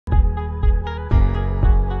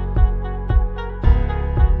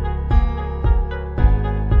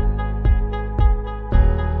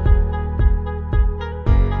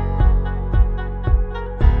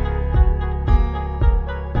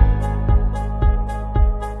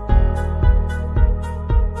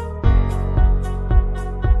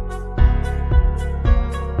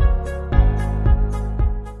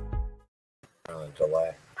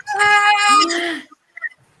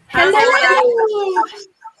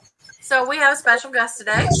So we have a special guest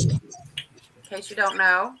today. In case you don't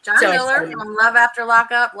know, John Miller from Love After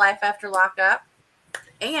Lockup, Life After Lockup.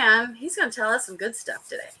 And he's going to tell us some good stuff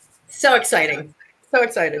today. So exciting. So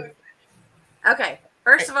excited. Okay.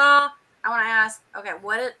 First of all, I want to ask, okay,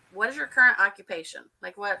 what is your current occupation?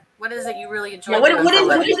 Like what is it you really enjoy? What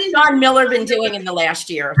has John Miller been doing in the last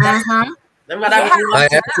year?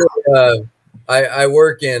 I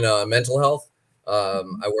work in mental health.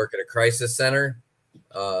 I work at a crisis center,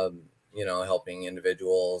 you know, helping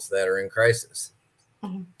individuals that are in crisis.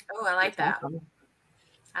 Oh, I like that.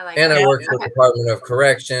 I work for the Department of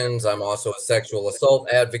Corrections. I'm also a sexual assault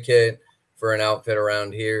advocate for an outfit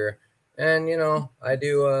around here. And, you know, I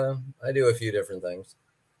do a few different things.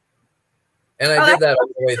 And I did that all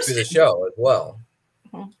the way through the show as well.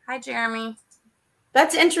 Hi, Jeremy.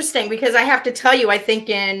 That's interesting because I have to tell you, I think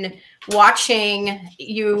in watching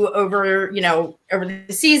you over the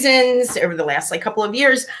seasons, over the last couple of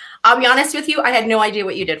years, I'll be honest with you, I had no idea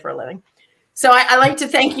what you did for a living. So I like to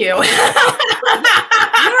thank you. I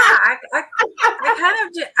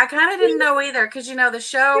kind of didn't know either because, you know, the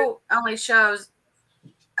show only shows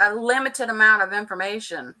a limited amount of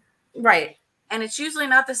information. Right. And it's usually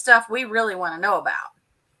not the stuff we really want to know about.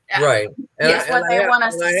 Right. And that's what they want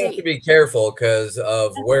us to see. I have to be careful because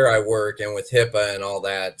of where I work and with HIPAA and all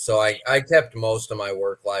that. So I kept most of my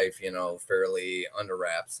work life, you know, fairly under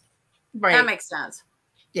wraps. Right. That makes sense.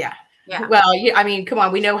 Yeah. Yeah. Well, I mean, come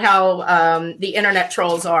on. We know how the internet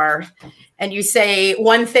trolls are. And you say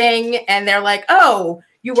one thing and they're like, oh,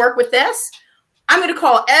 you work with this? I'm going to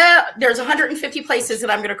call. There's 150 places that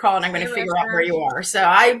I'm going to call and I'm going to figure out where you are. So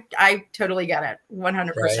I totally get it.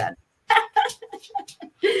 100%. Right.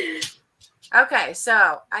 Okay.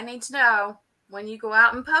 So I need to know, when you go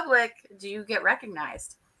out in public, do you get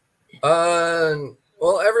recognized? Well,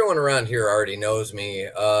 everyone around here already knows me.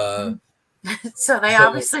 So they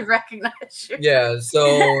obviously recognize you. Yeah.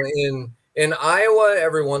 So in Iowa,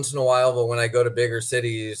 every once in a while, but when I go to bigger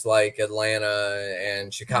cities like Atlanta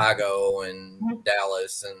and Chicago and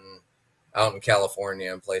Dallas and out in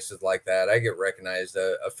California and places like that, I get recognized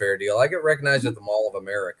a fair deal. I get recognized at the Mall of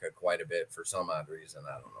America quite a bit for some odd reason.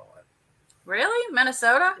 I don't know why. Really?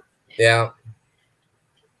 Minnesota? Yeah.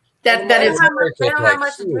 That is. I don't know how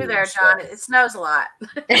much to do there, John. It snows a lot.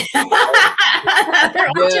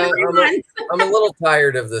 I'm a little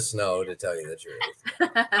tired of the snow, to tell you the truth.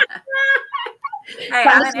 Hey,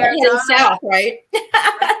 I'm in Arizona. Head south, right?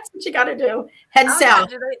 That's what you got to do. Head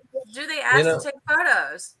south. Do they ask to take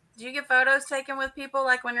photos? Do you get photos taken with people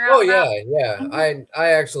like when you're out? Oh yeah.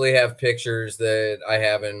 I actually have pictures that I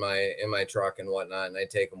have in my truck and whatnot, and I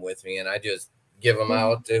take them with me, and I just give them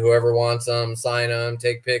out to whoever wants them, sign them,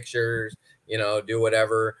 take pictures, you know, do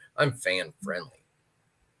whatever. I'm fan friendly.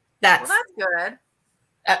 That's good.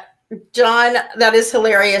 John, that is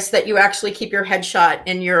hilarious that you actually keep your headshot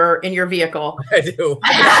in your vehicle. I do.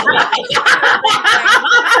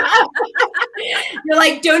 You're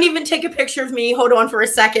like, don't even take a picture of me. Hold on for a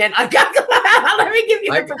second. Let me give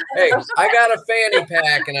you. Hey, I got a fanny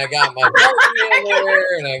pack and I got my party in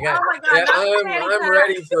there, and I got. Oh my God, I'm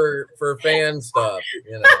ready for fan stuff.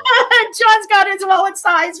 You know. John's got his wallet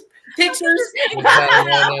size pictures.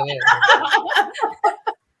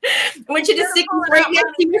 I want you to stick right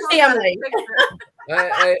next to your family.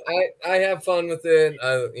 I have fun with it.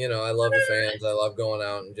 I love the fans. I love going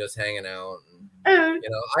out and just hanging out. And,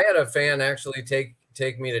 I had a fan actually take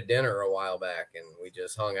me to dinner a while back, and we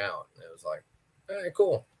just hung out. And it was like, all right,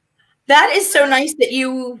 cool. That is so nice that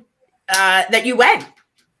you went.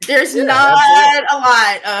 There's not a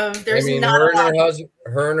lot of. There's not a lot.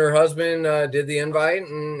 Her and her husband did the invite,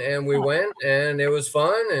 and we went, and it was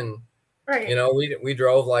fun. And right, we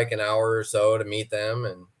drove like an hour or so to meet them,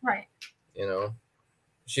 and right,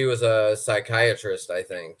 she was a psychiatrist, I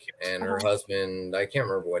think, and her husband, I can't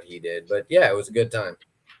remember what he did, but yeah, it was a good time.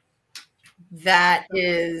 That's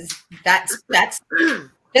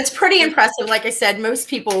pretty impressive. Like I said, most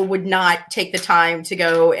people would not take the time to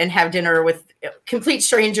go and have dinner with complete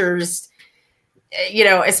strangers,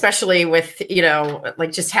 especially with,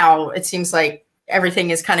 like just how it seems like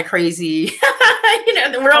everything is kind of crazy.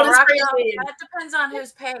 The world is crazy. That depends on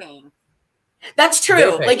who's paying. That's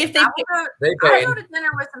true. Like if I go to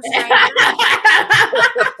dinner with some strangers.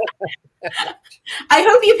 I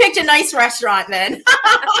hope you picked a nice restaurant then.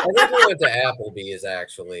 I think we went to Applebee's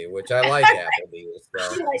actually, which I like Applebee's.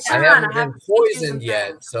 So I haven't been poisoned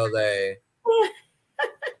yet, so they.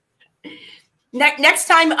 Next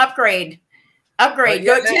time, upgrade. Go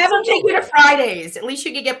to have them take you to Fridays. At least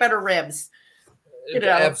you could get better ribs.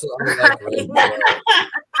 Absolutely.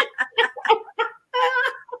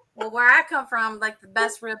 Well, where I come from, like the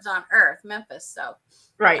best ribs on earth, Memphis. So,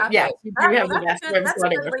 right. okay. Yeah. You do have the best ribs. That's a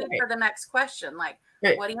good lead for the next question. Like,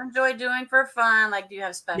 right. What do you enjoy doing for fun? Like, do you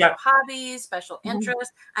have special hobbies, special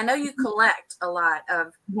interests? I know you collect a lot of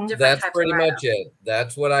different That's types pretty of much it.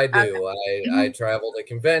 That's what I do. Okay. I travel to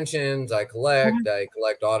conventions. I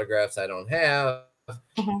collect autographs I don't have.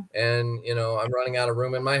 And, you know, I'm running out of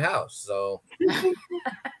room in my house. So,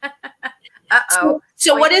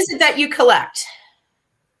 So what is it that you collect?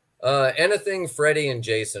 Anything Freddie and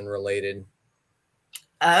Jason related.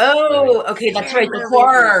 Oh, okay, that's right. The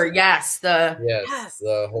horror, yes. The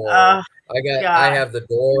horror. I have the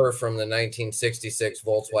door from the 1966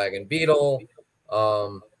 Volkswagen Beetle.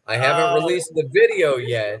 I haven't released the video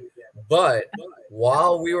yet, but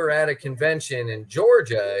while we were at a convention in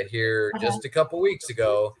Georgia here just a couple weeks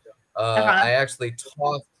ago, I actually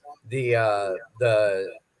talked the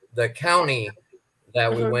county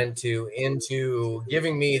that we went to into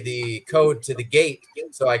giving me the code to the gate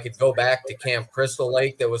so I could go back to Camp Crystal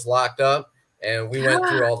Lake that was locked up. And we went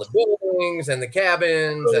through all the buildings and the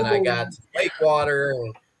cabins, and I got some lake water,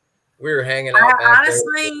 and we were hanging out back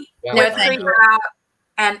honestly, there. would freak out,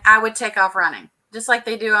 and I would take off running, just like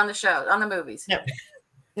they do on the show, on the movies. But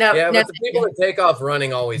the people that take off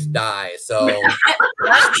running always die. So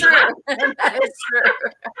that's true. That is true.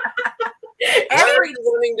 Every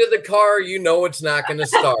running to the car, you know it's not going to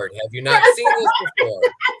start. Have you not seen this before?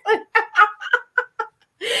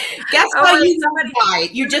 Guess how you die.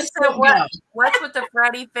 You just said what's with the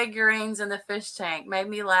Freddy figurines and the fish tank? Made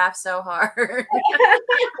me laugh so hard.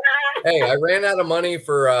 Hey, I ran out of money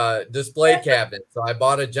for display cabinets, so I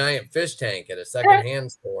bought a giant fish tank at a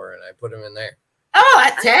secondhand store, and I put them in there. Oh,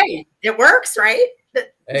 it works, right?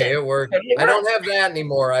 Hey, it worked. I don't have that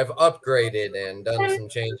anymore. I've upgraded and done some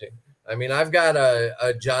changing. I mean, I've got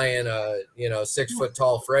a giant, 6 foot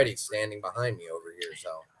tall Freddy standing behind me over here. So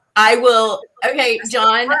I will. Okay,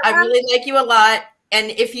 John, I really like you a lot.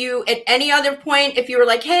 And if you, at any other point, if you were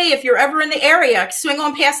like, hey, if you're ever in the area, swing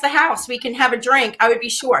on past the house, we can have a drink, I would be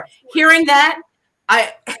sure. Hearing that,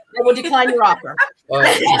 I will decline your offer.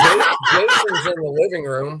 Jason's in the living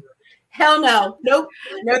room. Hell no. Nope.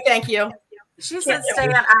 No, thank you. She said stay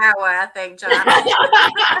in Iowa, I think, John.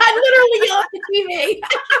 I literally yell at the TV.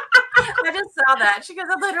 I just saw that. She goes,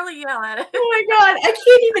 I literally yell at it. Oh my God. I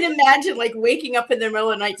can't even imagine like waking up in the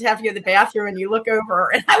middle of the night to have to go to the bathroom and you look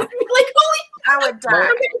over and I would be like, holy I would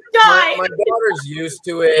die. My daughter's used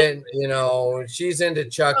to it. You know, she's into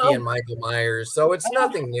Chucky and Michael Myers. So it's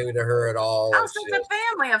nothing new to her at all. Oh, so it's a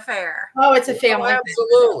family affair. Oh, it's a family.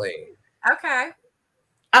 Absolutely. Okay.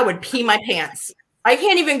 I would pee my pants. I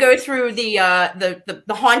can't even go through the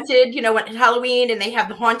haunted, at Halloween and they have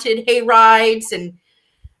the haunted hay rides and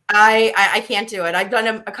I can't do it. I've done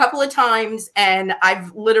them a couple of times and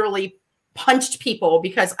I've literally punched people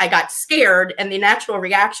because I got scared and the natural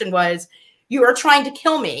reaction was, you are trying to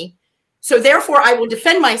kill me. So therefore I will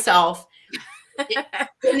defend myself. and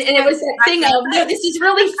it was that thing of, no, this is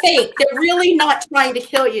really fake. They're really not trying to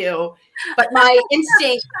kill you. But my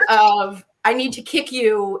instinct of, I need to kick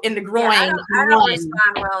you in the groin. Yeah, I don't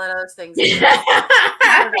respond well to those things.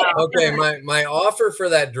 Okay, my offer for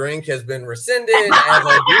that drink has been rescinded as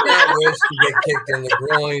I do not wish to get kicked in the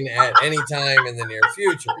groin at any time in the near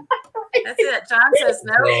future. That's it. John says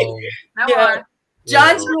no. So, no more.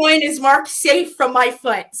 John's groin is marked safe from my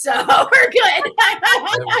foot, so we're good.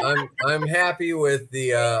 I'm happy with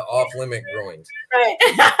the off-limit groins. Right.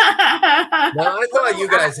 Now, I thought you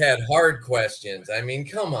guys had hard questions. I mean,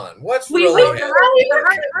 come on. What's we're starting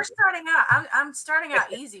out. I'm starting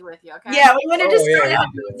out easy with you, okay? Yeah, we wanted to start out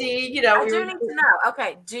easy. I do need to know.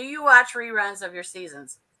 Okay, do you watch reruns of your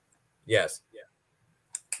seasons? Yes. Yeah.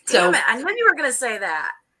 Damn it! I knew you were going to say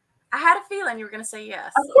that. I had a feeling you were going to say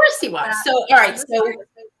yes. Of course he was. So, all right. So,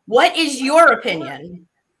 what is your opinion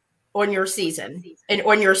on your season and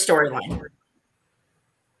on your storyline?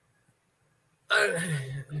 I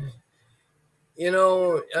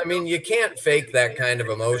mean, you can't fake that kind of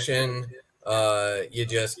emotion. You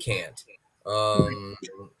just can't.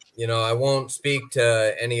 I won't speak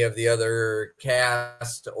to any of the other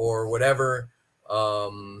cast or whatever.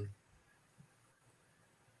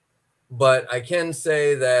 But I can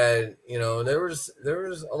say that, there was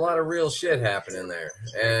a lot of real shit happening there.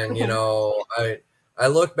 And, I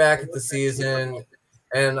look back at the season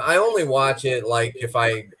and I only watch it like if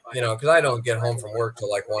I, because I don't get home from work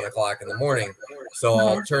till like 1 o'clock in the morning. So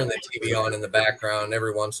I'll turn the TV on in the background.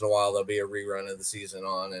 Every once in a while, there'll be a rerun of the season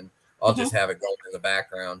on and I'll just have it going in the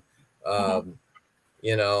background.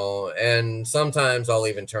 And sometimes I'll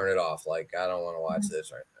even turn it off. Like, I don't want to watch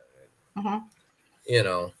this right now.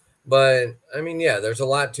 But I mean, yeah, there's a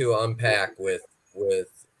lot to unpack with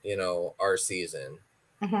you know, our season.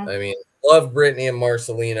 Mm-hmm. I mean, love Brittany and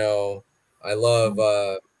Marcelino. I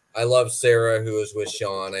love Sarah, who is with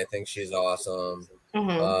Sean. I think she's awesome. Mm-hmm.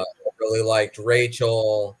 I really liked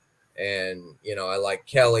Rachel, and you know, I like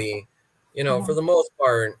Kelly. You know, for the most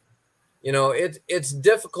part, you know, it's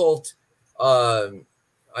difficult.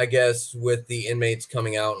 I guess with the inmates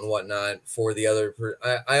coming out and whatnot for the other.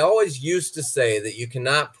 I always used to say that you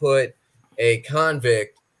cannot put a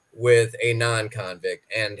convict with a non-convict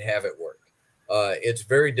and have it work. It's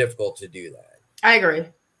very difficult to do that. I agree.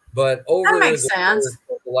 But over That makes sense.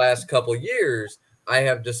 the last couple years, I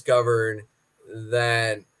have discovered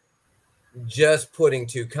that just putting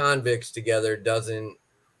two convicts together doesn't,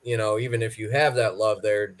 you know, even if you have that love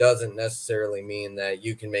there, doesn't necessarily mean that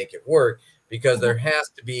you can make it work, because there has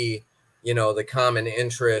to be, you know, the common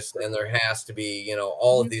interest, and there has to be, you know,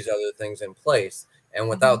 all of these other things in place. And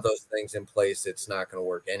without those things in place, it's not going to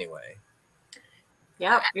work anyway.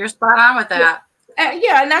 Yep, you're spot on with that.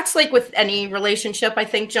 Yeah, and that's like with any relationship, I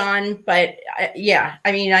think, John. But yeah,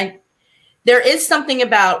 I mean, there is something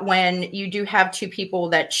about when you do have two people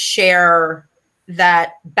that share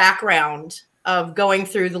that background of going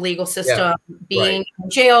through the legal system, being in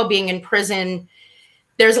jail, being in prison.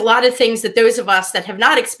 There's a lot of things that those of us that have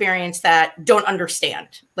not experienced that don't understand,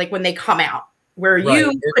 like when they come out, where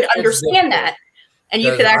you could understand that, and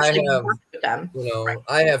you could actually work with them. You know,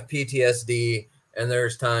 I have PTSD, and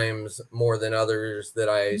there's times more than others that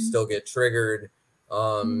I still get triggered.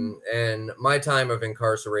 And my time of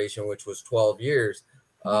incarceration, which was 12 years,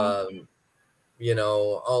 you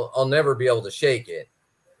know, I'll never be able to shake it.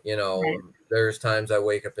 You know, there's times I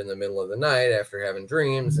wake up in the middle of the night after having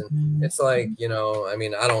dreams, and it's like, you know, I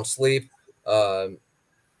mean, I don't sleep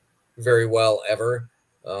very well ever.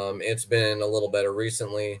 It's been a little better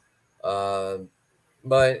recently, but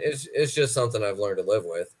it's just something I've learned to live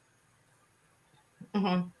with.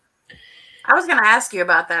 I was going to ask you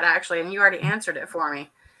about that, actually, and you already answered it for me.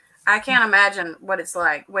 I can't imagine what it's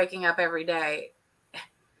like waking up every day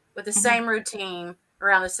with the same routine,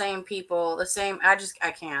 around the same people, I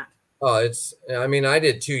can't. Oh, I mean, I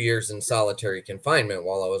did 2 years in solitary confinement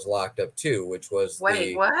while I was locked up too, which was what?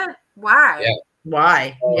 Why? Yeah.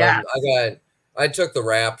 Why? I took the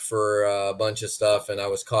rap for a bunch of stuff, and I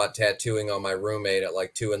was caught tattooing on my roommate at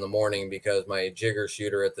like 2 a.m. because my jigger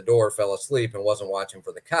shooter at the door fell asleep and wasn't watching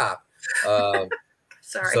for the cop.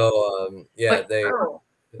 Sorry. So yeah, they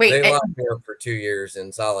locked me up for 2 years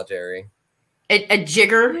in solitary. A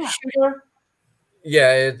jigger shooter?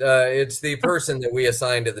 Yeah, it's the person that we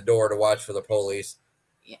assigned to the door to watch for the police.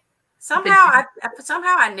 Yeah. Somehow I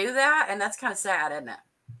knew that, and that's kind of sad, isn't it?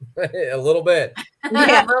 A little bit.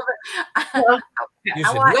 Yeah, a little bit. You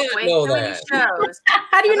should not know that. Shows.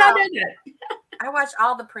 How do you not know that? I watch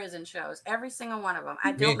all the prison shows, every single one of them.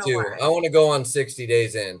 I don't know why. I want to go on 60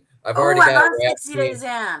 Days In. I've already got 60 Days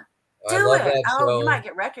In. Do it. Oh, you might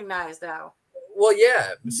get recognized though. Well,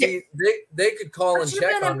 yeah. See, they could call and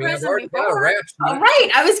check on me. I've already got a rap sheet. Oh, right.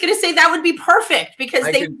 I was going to say that would be perfect because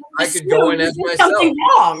I could go in as myself. Something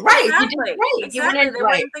wrong. Right. Exactly. You did great. Exactly. You went in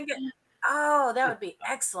right. Oh, that would be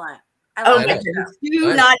excellent. Oh my goodness.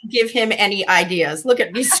 Do not give him any ideas. Look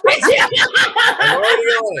at me. I'm already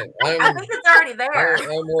on it. I think it's already there.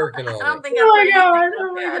 I'm working on it. I don't think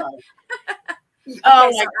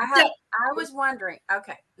Oh my God. I was wondering,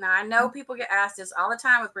 okay, now I know people get asked this all the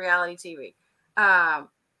time with reality TV.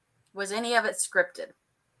 Was any of it scripted?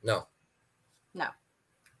 No.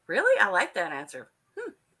 Really? I like that answer.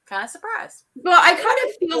 Kind of surprised. Well, I kind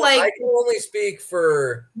of feel like I can only speak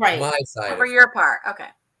for my side. For your part. Okay.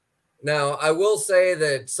 Now, I will say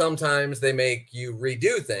that sometimes they make you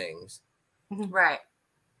redo things. Right.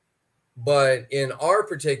 But in our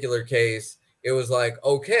particular case, it was like,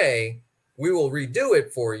 okay, we will redo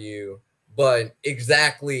it for you, but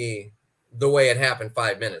exactly the way it happened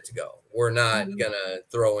 5 minutes ago. We're not going to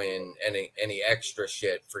throw in any extra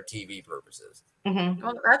shit for TV purposes.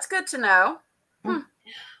 Well, that's good to know.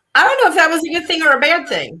 I don't know if that was a good thing or a bad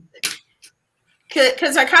thing.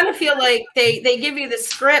 Because I kind of feel like they give you the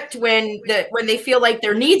script when they feel like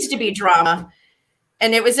there needs to be drama.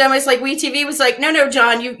 And it was almost like WEtv was like, no,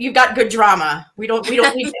 John, you got good drama. We don't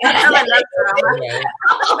need that.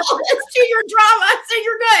 Let's do your drama, so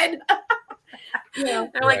you're good. Yeah.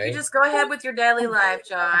 They're like, you just go ahead with your daily life,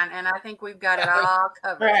 John, and I think we've got it all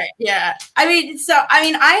covered. Right. Yeah. I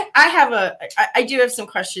do have some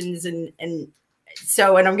questions, and I'm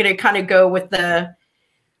going to kind of go with the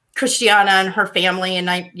Christiana and her family,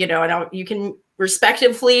 and you can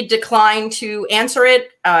respectively decline to answer it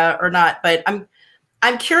or not, but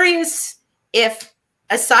I'm curious if,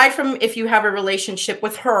 aside from if you have a relationship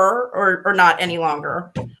with her or not any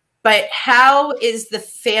longer, But how is the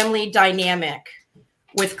family dynamic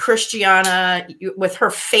with Christiana, with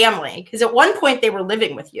her family? Because at one point they were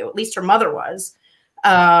living with you, at least her mother was.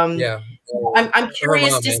 Yeah. I'm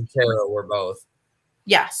curious. Her mom and Tara were both.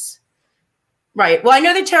 Yes. Right. Well, I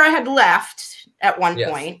know that Tara had left at one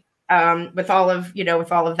point with all of,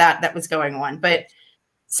 with all of that was going on. But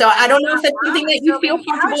so I don't know if that's something that you feel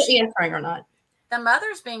comfortable answering or not. The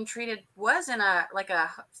mother's being treated was in a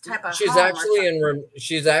type of she's home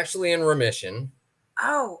she's actually in remission.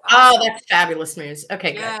 Oh, that's fabulous news.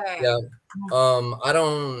 Okay, yeah. good. Yeah.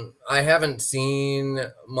 I haven't seen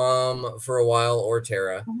Mom for a while or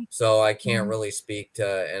Tara, so I can't really speak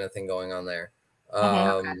to anything going on there.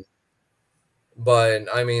 But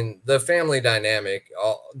I mean, the family dynamic,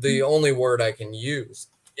 the only word I can use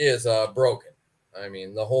is broken. I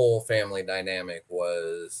mean, the whole family dynamic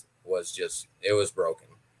was just, it was broken.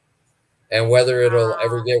 And whether it'll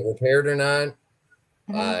ever get repaired or not,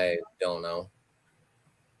 I don't know.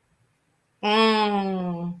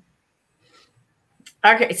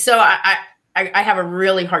 Okay, so I have a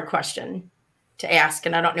really hard question to ask,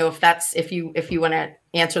 and I don't know if you want to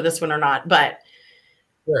answer this one or not, but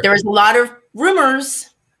there was a lot of rumors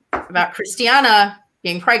about Christiana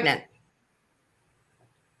being pregnant.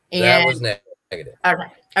 And that was negative.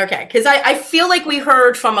 Okay, because I feel like we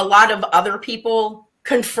heard from a lot of other people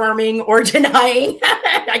confirming or denying.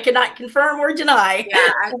 I cannot confirm or deny. Yeah,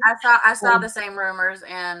 I saw the same rumors,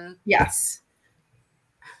 and yes,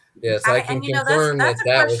 I can confirm that's a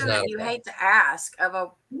that was question not that you hate to ask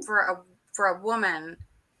for a woman,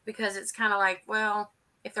 because it's kind of like, well,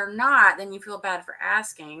 if they're not, then you feel bad for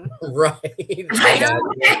asking. Right.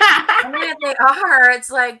 I mean, if they are,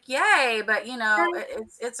 it's like, yay, but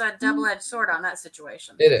it's a double-edged sword on that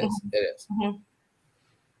situation. It is.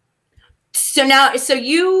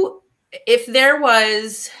 So if there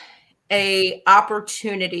was a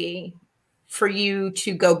opportunity for you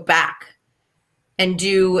to go back and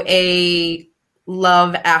do a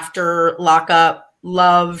love after lockup,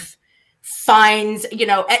 love finds,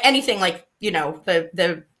 anything like,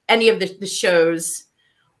 any of the shows,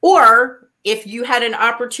 or if you had an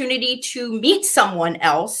opportunity to meet someone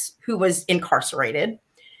else who was incarcerated,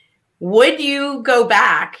 would you go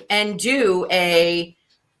back and do a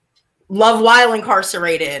love while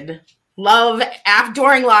incarcerated, love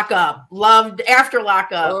during lockup, love after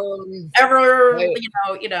lockup,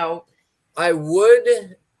 I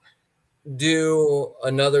would do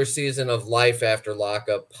another season of Life After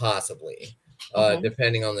Lockup, possibly,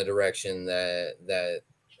 depending on the direction that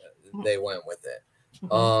they went with it.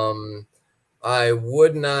 I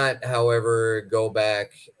would not, however, go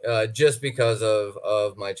back just because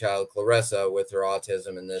of my child Clarissa with her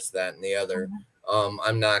autism and this, that, and the other.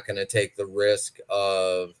 I'm not going to take the risk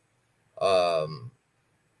of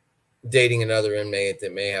dating another inmate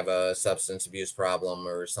that may have a substance abuse problem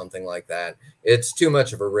or something like that. It's too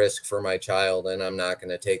much of a risk for my child, and I'm not going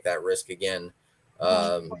to take that risk again.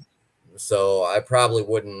 So I probably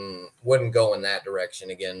wouldn't go in that direction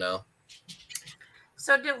again. No.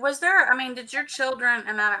 So did your children,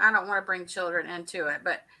 and I don't want to bring children into it,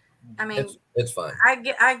 but I mean, it's fine.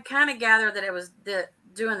 I kind of gather that it was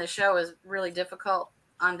doing the show was really difficult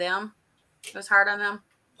on them. It was hard on them.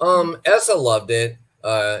 Essa loved it.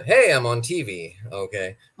 Hey, I'm on TV.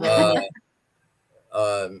 Okay.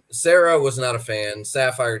 Sarah was not a fan.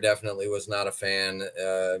 Sapphire definitely was not a fan.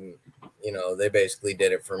 They basically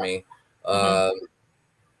did it for me.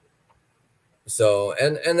 So,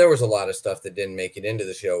 and there was a lot of stuff that didn't make it into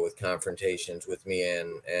the show with confrontations with me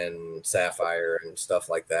and Sapphire and stuff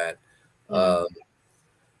like that.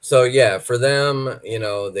 So yeah, for them,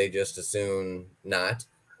 they just assume not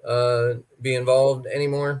be involved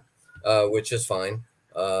anymore, which is fine.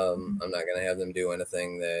 I'm not going to have them do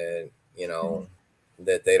anything that,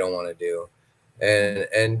 that they don't want to do.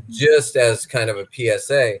 And just as kind of a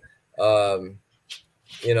PSA, a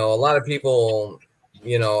lot of people,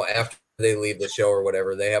 after they leave the show or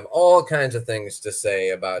whatever, they have all kinds of things to say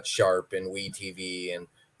about Sharp and WEtv and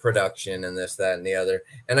production and this, that, and the other.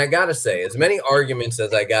 And I got to say, as many arguments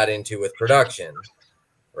as I got into with production,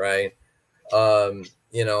 right?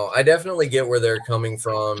 I definitely get where they're coming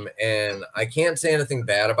from, and I can't say anything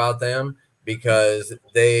bad about them because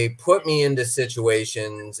they put me into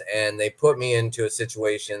situations, and they put me into a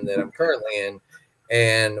situation that I'm currently in.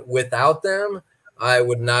 And without them, I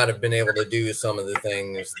would not have been able to do some of the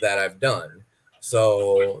things that I've done.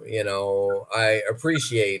 So, I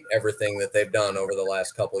appreciate everything that they've done over the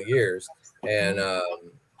last couple of years. And,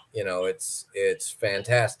 it's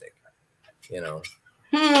fantastic,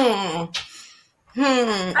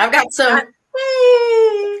 I've got some.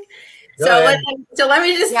 So let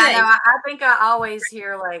me just say. No, I think I always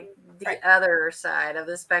hear like the other side of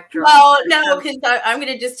the spectrum. Well, no, because I'm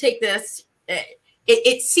going to just take this.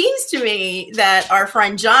 It seems to me that our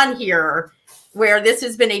friend John here, where this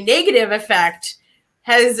has been a negative effect,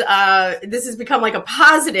 this has become like a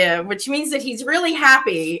positive, which means that he's really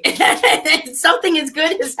happy. Something as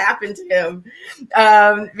good has happened to him.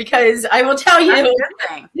 Because I will tell you,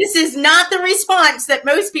 this is not the response that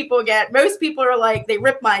most people get. Most people are like, they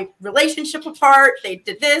ripped my relationship apart. They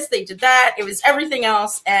did this, they did that. It was everything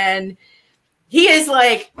else. And he is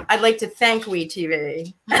like, I'd like to thank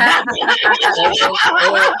WEtv.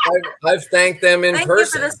 I've thanked them in person. Thank you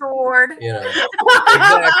for this award. You know,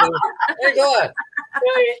 exactly. Thank God.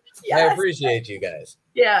 Yes. I appreciate you guys.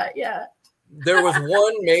 Yeah. There was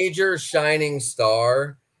one major shining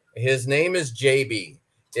star. His name is JB.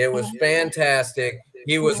 It was fantastic.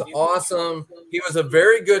 He was awesome. He was a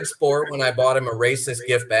very good sport when I bought him a racist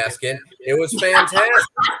gift basket. It was fantastic.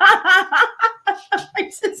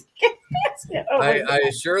 I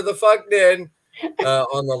sure the fuck did.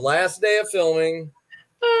 On the last day of filming.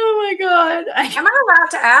 Oh my God. Am I allowed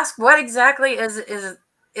to ask what exactly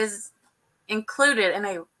is included in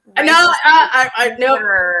a no,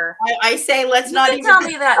 I say let's not even tell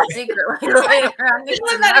me that secretly later.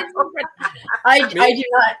 I do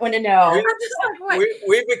not want to know.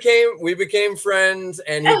 We became friends,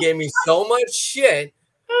 and he gave me so much shit.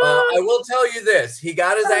 I will tell you this: he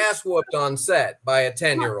got his ass whooped on set by a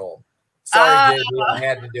 10-year-old. Sorry, JB, I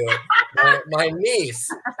had to do it. My niece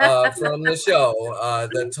from the show,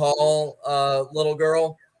 the tall little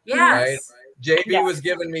girl, right? JB was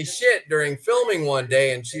giving me shit during filming one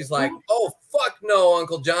day, and she's like, "Oh fuck no,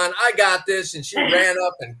 Uncle John, I got this," and she ran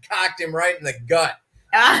up and cocked him right in the gut.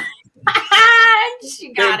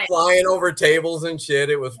 She got it. Flying over tables and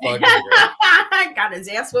shit. It was fucking great. Got his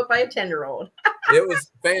ass whipped by a 10-year-old. It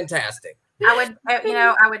was fantastic. I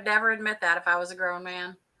would never admit that if I was a grown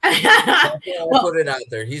man. I'll put it out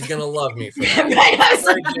there. He's gonna love me for that.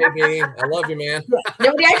 Sorry, JB. I love you, man.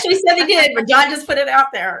 Nobody actually said he did, but John just put it out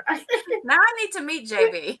there. Now I need to meet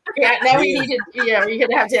JB. Yeah, now we need to. Yeah, you're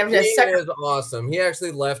gonna have to have this. He is awesome. He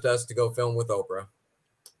actually left us to go film with Oprah.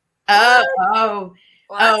 Oh,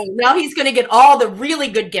 now he's gonna get all the really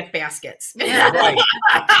good gift baskets. Right.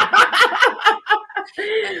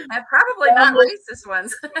 And probably not racist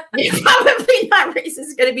ones. Probably not racist.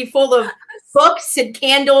 It's going to be full of books and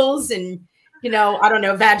candles and, I don't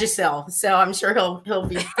know, Vagisil. So I'm sure he'll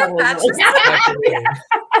be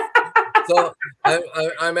So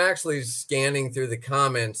I'm actually scanning through the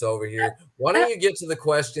comments over here. Why don't you get to the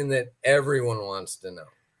question that everyone wants to know?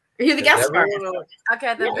 You're the guest star.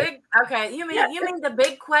 Okay, you mean the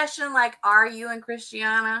big question, like, are you and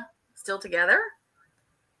Christiana still together?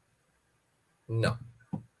 No.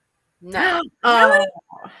 Really?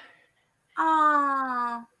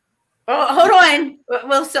 Oh, hold on.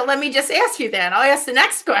 Well, so let me just ask you then. I'll ask the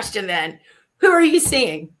next question then. Who are you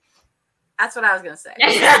seeing? That's what I was gonna say.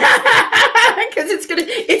 Because it's gonna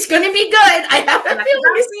be good. I have a feeling.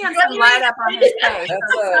 I'm seeing some light up on his face.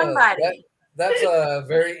 Somebody. That's a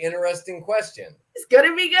very interesting question. It's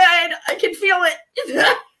gonna be good. I can feel it.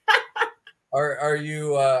 Are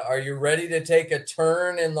you ready to take a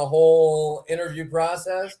turn in the whole interview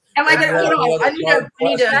process? Am I gonna?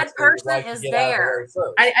 That person is there.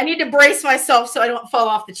 I need to brace myself so I don't fall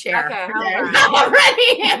off the chair. Okay, I'm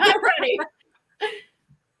ready. I'm ready.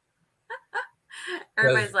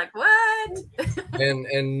 Everybody's like, what?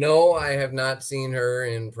 and no, I have not seen her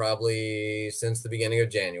in probably since the beginning of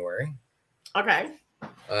January. Okay.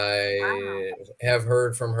 I have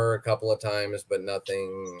heard from her a couple of times, but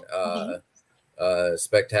nothing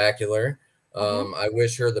spectacular. I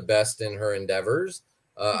wish her the best in her endeavors.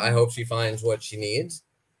 I hope she finds what she needs.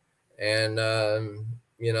 And, I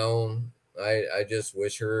just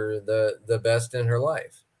wish her the best in her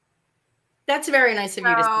life. That's very nice of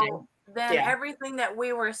you to say. Then everything that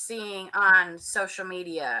we were seeing on social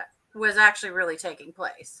media was actually really taking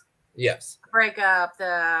place. Yes. Breakup,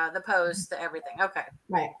 the post, the everything. Okay.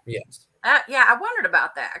 Right. Yes. I wondered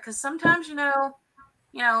about that because sometimes, things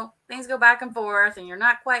go back and forth and you're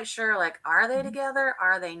not quite sure, like, are they together?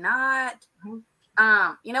 Are they not?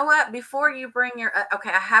 You know what? Before you bring your, I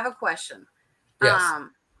have a question. Yes.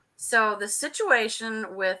 So the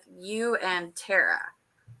situation with you and Tara,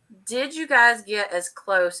 did you guys get as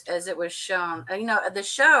close as it was shown? The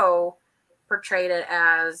show portrayed it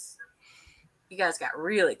as you guys got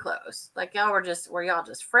really close. Like were y'all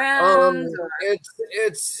just friends?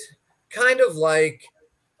 It's kind of like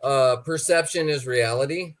perception is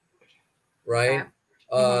reality, right?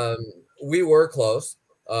 Okay. We were close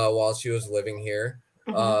while she was living here.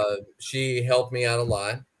 She helped me out a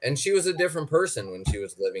lot. and she was a different person when she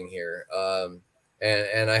was living here.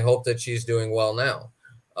 And I hope that she's doing well now.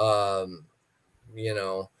 You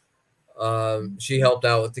know, she helped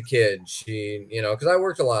out with the kids. She, you know, because I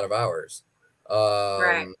worked a lot of hours.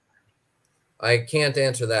 Right. I can't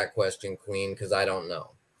answer that question, Queen, because I don't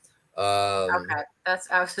know. Okay,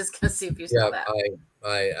 I was just gonna see if you saw that.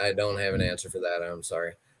 I don't have an answer for that. I'm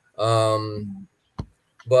sorry.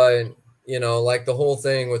 But you know, like the whole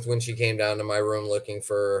thing with when she came down to my room looking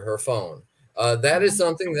for her phone, that is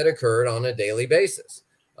something that occurred on a daily basis.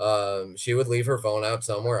 She would leave her phone out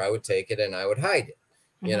somewhere. I would take it and I would hide it.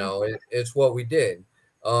 You know, it's what we did.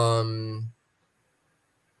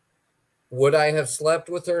 Would I have slept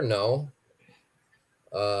with her? No.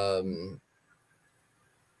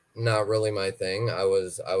 Not really my thing. I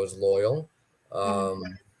was loyal.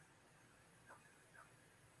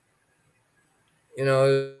 You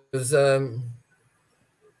know, it was,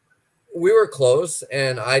 we were close,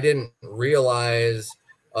 and I didn't realize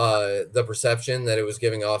the perception that it was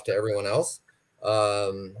giving off to everyone else.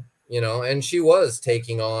 You know, and she was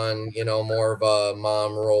taking on, you know, more of a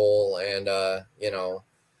mom role, and you know,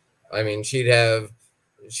 I mean, she'd have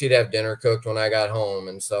dinner cooked when I got home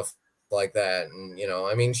and stuff like that, and you know,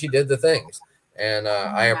 I mean, she did the things, and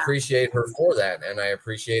I appreciate her for that, and I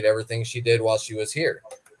appreciate everything she did while she was here.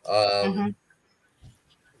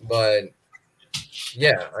 But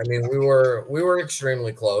yeah, I mean, we were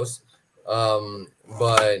extremely close,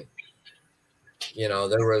 but you know,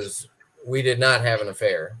 we did not have an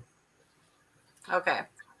affair. Okay,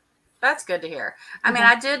 that's good to hear. I mean,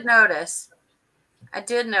 I did notice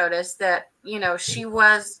that, you know, she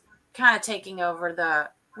was kind of taking over the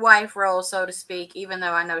wife role, so to speak, even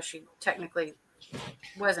though I know she technically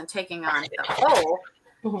wasn't taking on the whole.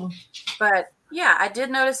 But yeah, I did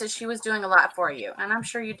notice that she was doing a lot for you, and I'm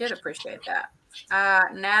sure you did appreciate that.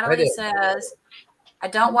 Natalie says, I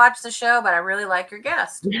don't watch the show, but I really like your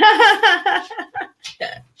guest.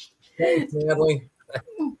 Thanks, Natalie.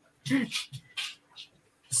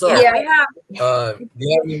 So, we have. Do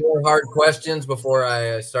you have any more hard questions before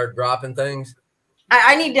I start dropping things?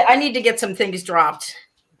 I need to get some things dropped,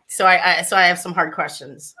 so I have some hard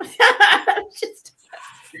questions.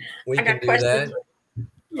 We can do that.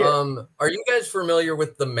 Yeah. Are you guys familiar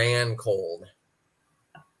with the man cold?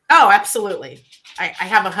 Oh, absolutely. I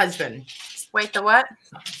have a husband. Wait, the what?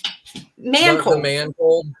 Man cold. The man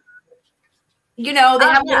cold. You know, they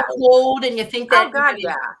have a cold, and you think that. Oh God,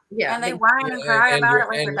 yeah. And they whine and cry about it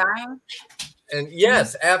like they're dying. And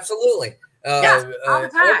yes, absolutely. All the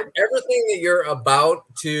time. Everything that you're about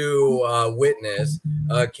to witness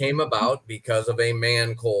came about because of a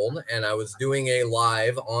man cold, and I was doing a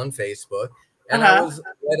live on Facebook, and I was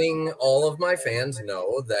letting all of my fans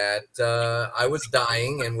know that I was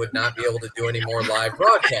dying and would not be able to do any more live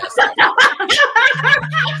broadcasts.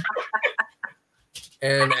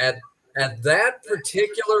 And at that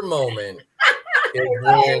particular moment is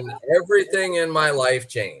when everything in my life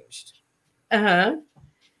changed.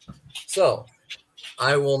 So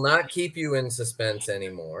I will not keep you in suspense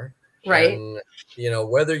anymore. Right. And, you know,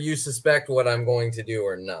 whether you suspect what I'm going to do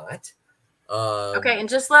or not. Okay. And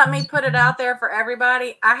just let me put it out there for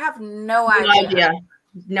everybody. I have no idea.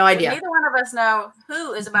 No idea. Neither one of us know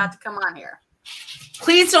who is about to come on here.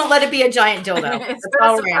 Please don't let it be a giant dildo. It's been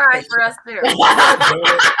a surprise for us too.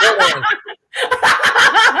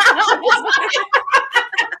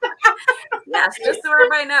 Yes, just so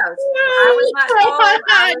everybody knows. I was not told.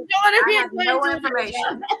 I had no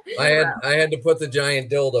information. I had to put the giant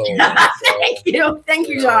dildo on. Thank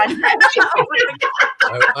you, John.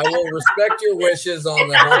 I will respect your wishes on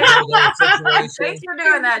the whole dildo situation. Thanks for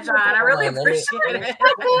doing that, John. I really appreciate it.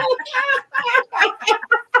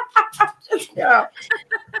 This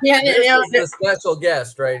is the special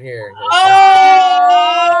guest right here.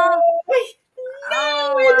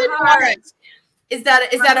 Is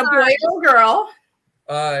that a boy or a girl?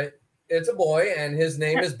 It's a boy, and his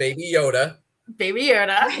name is Baby Yoda. Baby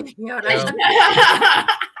Yoda.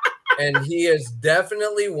 And he is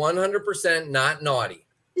definitely 100% not naughty.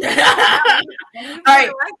 All right.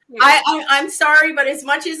 I'm sorry, but as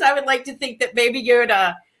much as I would like to think that Baby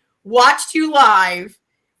Yoda watched you live,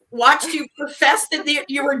 watched you profess that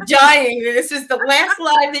you were dying, this is the last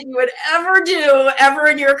live that you would ever do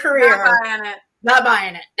in your career. Not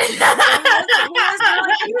buying it. He is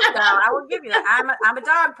really cute, though. I will give you that. I'm a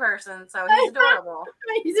dog person, so he's adorable.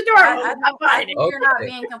 He's adorable. I think you're not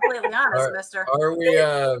being completely honest, mister.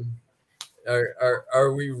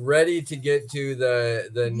 Are we ready to get to the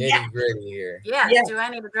nitty gritty here? Yes. Do I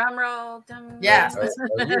need a drum roll? Yes.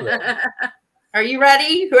 Are you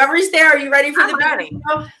ready? Whoever's there, are you ready for the ready?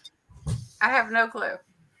 I have no clue.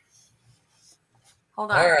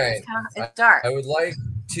 Hold on. All right. It's dark. I would like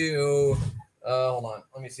to hold on.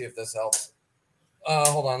 Let me see if this helps.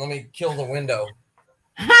 Hold on. Let me kill the window.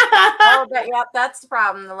 Oh, yep, that's the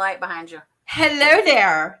problem. The light behind you. Hello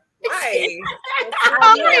there. Hi.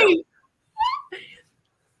 Hi.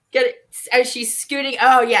 Get it. Oh, she's scooting.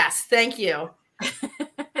 Oh, yes. Thank you.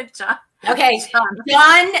 John. Okay.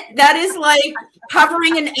 John, that is like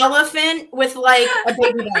covering an elephant with like a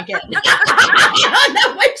baby blanket. I don't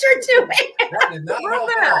know what you're doing. That did not help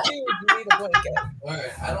at all. You need a blanket. All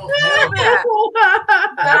right. I don't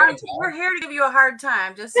have John, we're here to give you a hard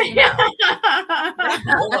time, just so you know.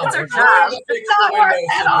 Hold on. That's our We're trying job. to fix It's not the window working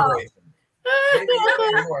at all. situation. Maybe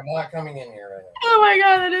you are not coming in here right Oh my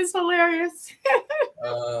God, that is hilarious.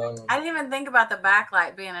 now. I didn't even think about the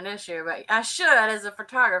backlight being an issue, but I should as a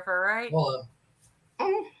photographer, right? Hold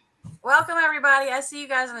on. Welcome, everybody. I see you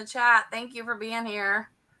guys in the chat. Thank you for being here.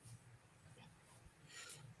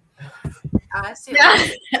 Oh, I see.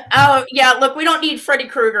 Oh, yeah. Look, we don't need Freddy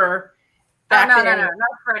Krueger. No, not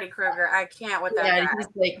Freddy Krueger. I can't with that Yeah, guy. he's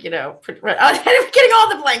like, I'm getting all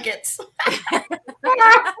the blankets.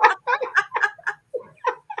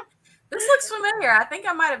 This looks familiar. I think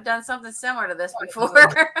I might have done something similar to this before.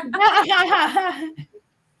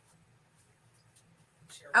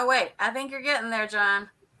 Oh, wait. I think you're getting there, John.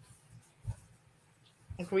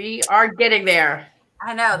 We are getting there.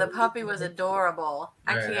 I know. The puppy was adorable.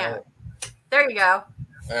 I All right, can't. There you go.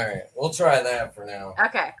 All right. We'll try that for now.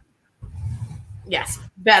 Okay. Yes,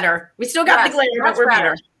 better. We still got the glare, but we're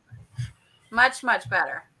better. Much, much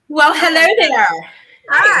better. Well, hello there.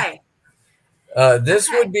 Hi. This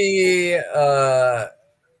would be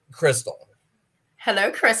Crystal.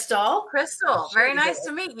 Hello, Crystal. Crystal, very nice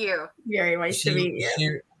to meet you. Very nice to meet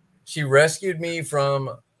you. She rescued me from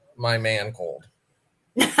my man cold.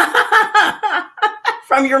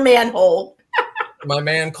 From your manhole. My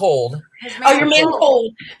man cold. Oh, your man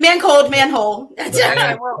cold. Man cold, manhole.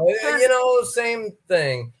 Same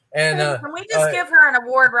thing. And can we just give her an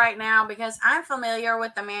award right now, because I'm familiar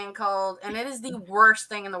with the man cold, and it is the worst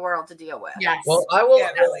thing in the world to deal with. Yes. Well, I will.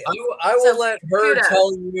 Yeah, really. I will let her kudos.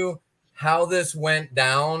 tell you how this went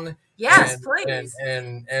down. Yes, and, please.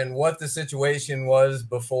 And what the situation was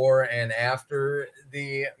before and after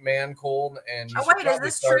the man cold. And you Oh, should wait, is probably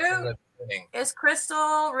this start true? from the beginning. Is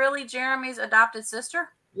Crystal really Jeremy's adopted sister?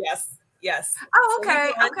 Yes. Yes. Oh, So okay.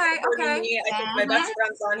 you can Okay. support Okay. me. I think my best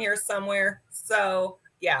friend's on here somewhere. So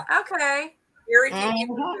yeah. Okay. Very few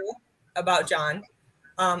people knew about John,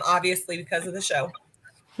 obviously because of the show.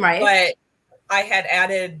 Right. But I had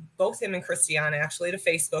added both him and Christiana actually to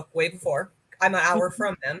Facebook way before. I'm an hour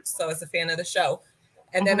from them, so I was a fan of the show.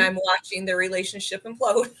 And then I'm watching their relationship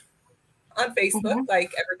implode on Facebook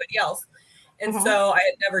like everybody else. And so I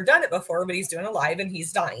had never done it before, but he's doing it live and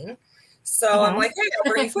he's dying. So I'm like, hey,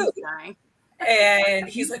 I'll bring you food. And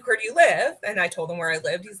he's like, where do you live? And I told him where I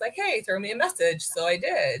lived. He's like, hey, throw me a message. So I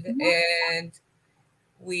did. And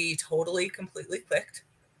we totally, completely clicked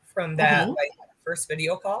from that first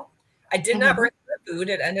video call. I did not bring the food.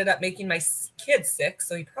 It ended up making my kid sick.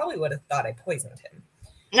 So he probably would have thought I poisoned him.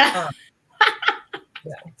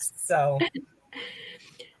 So,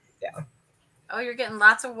 yeah. Oh, you're getting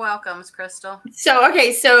lots of welcomes, Crystal. So,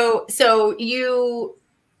 okay. So you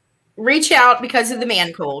reach out because of the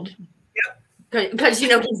man cold. Because he's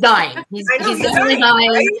dying. He's literally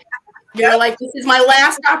dying. Right? You're like, this is my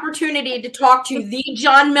last opportunity to talk to the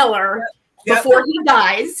John Miller before he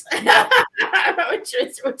dies,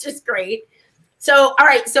 which is great. So, all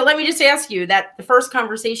right. So let me just ask you that the first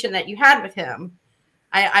conversation that you had with him,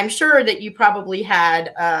 I'm sure that you probably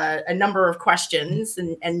had a number of questions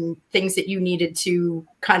and things that you needed to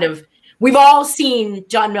kind of. We've all seen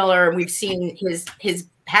John Miller, and we've seen his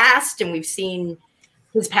past, and we've seen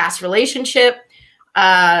his past relationship.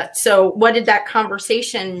 So what did that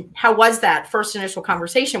conversation, how was that first initial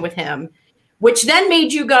conversation with him, which then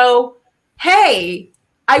made you go, hey,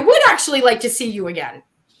 I would actually like to see you again.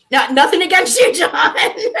 Nothing against you, John.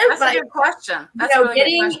 That's a good question. That's a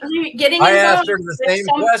really good question. Getting I asked her the same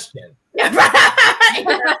question.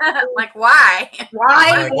 Like, why?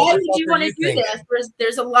 Why would you want to do this?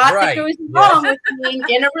 There's a lot that goes wrong with being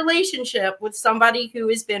in a relationship with somebody who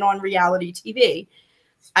has been on reality TV.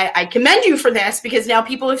 I commend you for this, because now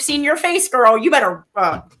people have seen your face, girl. You better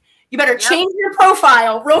change your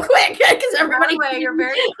profile real quick, because everybody. By the way, you're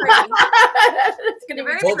very pretty. It's gonna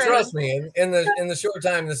be well, trust me. In the short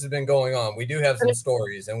time this has been going on, we do have some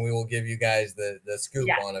stories, and we will give you guys the scoop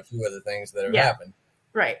on a few of the things that have happened.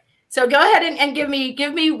 Right. So go ahead and give me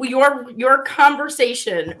your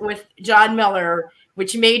conversation with John Miller,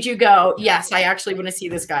 which made you go, yes, I actually want to see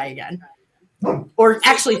this guy again, or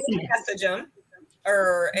actually see him. Message him,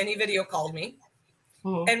 or any video called me,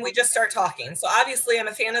 And we just start talking. So obviously I'm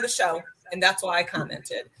a fan of the show, and that's why I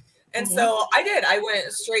commented. And so I did. I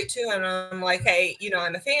went straight to him, and I'm like, hey, you know,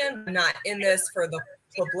 I'm a fan. I'm not in this for the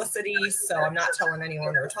publicity, so I'm not telling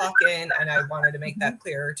anyone we're talking. And I wanted to make that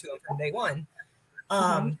clear to him from day one.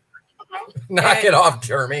 Knock it off,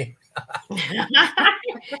 Jeremy.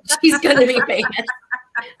 She's gonna be famous.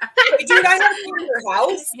 Hey, dude, I have to your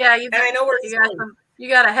house. Yeah, and I know where you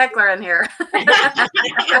got a heckler in here.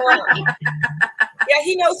 Yeah,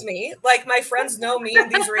 he knows me. Like, my friends know me and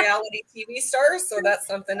these reality TV stars, so that's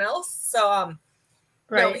something else. So,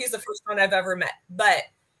 no, he's the first one I've ever met. But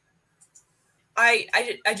I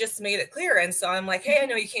just made it clear, and so I'm like, hey, I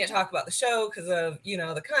know you can't talk about the show because of, you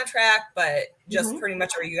know, the contract, but just pretty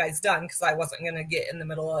much, are you guys done? Because I wasn't gonna get in the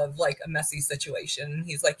middle of like a messy situation.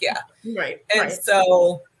 He's like, yeah, and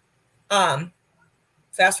so,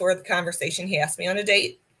 fast forward the conversation, he asked me on a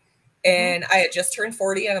date. And I had just turned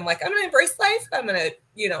 40, and I'm like, I'm going to embrace life. I'm going to,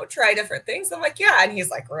 you know, try different things. I'm like, yeah. And he's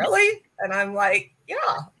like, really? And I'm like, yeah.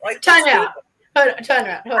 Like, time out. Time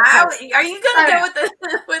out. Are you going to go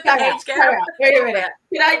with the age gap? Wait a minute.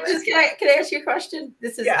 Can I ask you a question?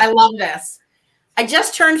 This is, I love this. I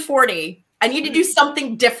just turned 40. I need to do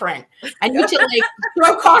something different. I need to like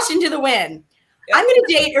throw caution to the wind. Yep. I'm going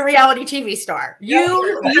to date a reality TV star.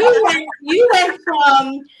 You went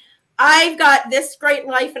from, I've got this great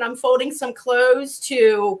life and I'm folding some clothes,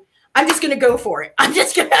 to I'm just going to go for it. I'm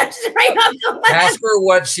just going to ask her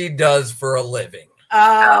what she does for a living.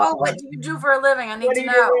 What do you do for a living? I need to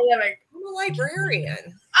know. I'm a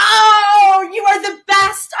librarian. Oh, you are the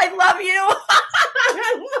best. I love you.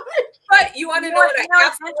 But you want to know what I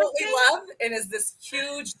absolutely love, and is this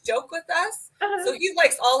huge joke with us? So he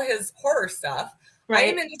likes all his horror stuff. I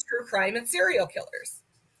am into true crime and serial killers.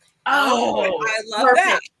 Oh, I love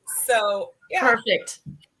that. So yeah. Perfect.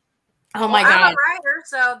 Oh my God. I'm a writer,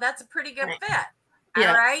 so that's a pretty good fit.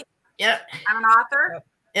 All right. Yep. I'm an author.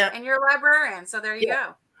 Yep. And you're a librarian, so there you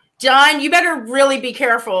go. John, you better really be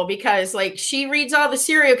careful, because like she reads all the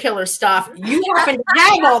serial killer stuff. You happen to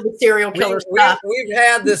have all the serial killer stuff. We've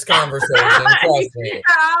had this conversation. Trust me.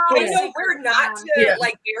 I know we're not to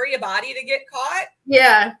like bury a body to get caught.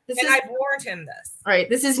 Yeah. I've warned him this. Right.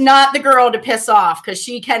 This is not the girl to piss off, because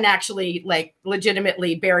she can actually like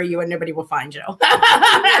legitimately bury you and nobody will find you.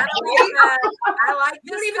 I like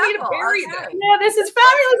this. You don't even need to bury them. Yeah, this is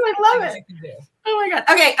fabulous. I love it. Oh my God.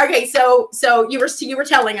 Okay. So you were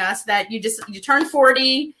telling us that you turned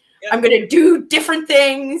 40. Yep. I'm gonna do different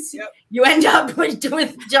things. Yep. You end up with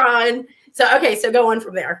John. So go on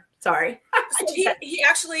from there. Sorry. So he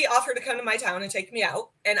actually offered to come to my town and take me out.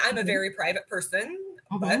 And I'm a very private person,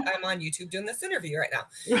 but I'm on YouTube doing this interview right now.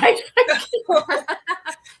 Right.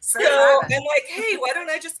 So I'm like, hey, why don't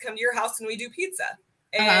I just come to your house and we do pizza?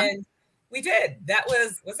 And we did. That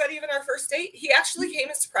was that even our first date? He actually came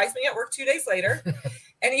and surprised me at work 2 days later.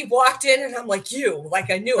 And he walked in, and I'm like,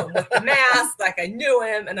 like I knew him with the mask, like I knew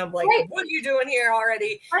him. And I'm like, what are you doing here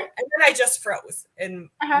already? And then I just froze. And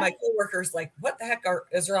my coworker's like, what the heck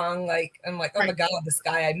is wrong? Like, I'm like, oh my God, this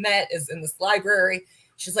guy I met is in this library.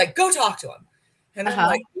 She's like, go talk to him. And I'm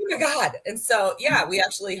like, oh my God. And so, yeah, we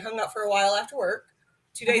actually hung up for a while after work.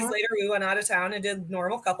 2 days later, we went out of town and did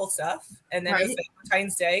normal couple stuff. And then it was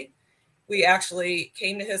Valentine's Day. We actually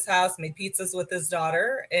came to his house, made pizzas with his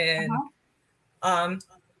daughter, and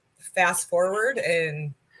fast forward,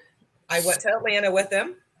 and I went to Atlanta with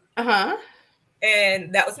him.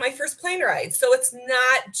 And that was my first plane ride. So it's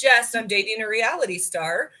not just I'm dating a reality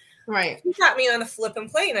star. Right. He got me on a flipping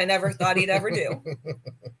plane I never thought he'd ever do.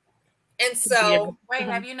 And so wait,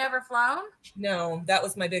 have you never flown? No, that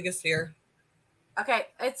was my biggest fear. Okay,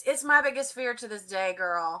 it's my biggest fear to this day,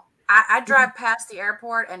 girl. I drive past the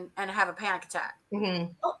airport and have a panic attack. Oh,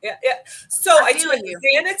 yeah. So I took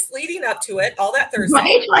Xanax leading up to it, all that Thursday.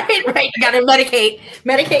 Right. You got to medicate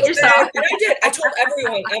yourself. And I did. I told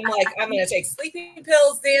everyone, I'm like, I'm going to take sleeping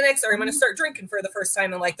pills, Xanax, or I'm going to start drinking for the first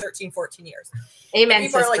time in like 13, 14 years. Amen.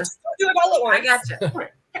 People are like, just don't do it all at once. I gotcha.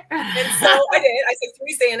 And so I did. I took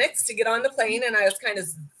 3 Xanax to get on the plane, and I was kind of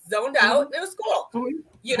zoned out, and it was cool.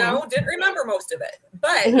 You know, didn't remember most of it, but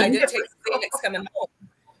I did take Xanax coming home.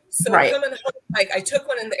 So coming home, like I took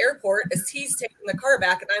one in the airport as he's taking the car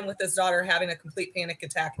back, and I'm with his daughter having a complete panic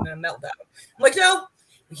attack and a meltdown. I'm like, no,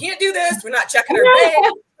 we can't do this. We're not checking our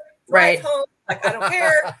bag. Drive home. Like, I don't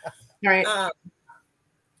care. Right.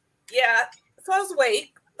 Yeah. So I was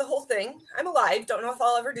awake the whole thing. I'm alive. Don't know if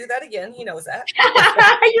I'll ever do that again. He knows that.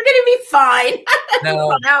 You're gonna be fine.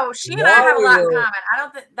 No, she and I have a lot in common. I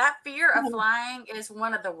don't think that fear of flying is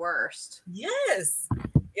one of the worst. Yes.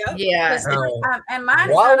 Yep. Yeah. And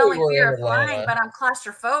mine's While not we only were fear in of flying, Atlanta- but I'm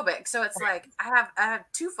claustrophobic. So it's like I have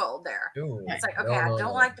twofold there. Ooh, It's like, no, okay, I no, don't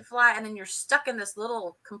no. like to fly, and then you're stuck in this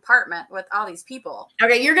little compartment with all these people.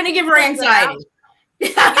 Okay, you're gonna give her anxiety. We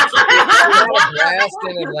had a blast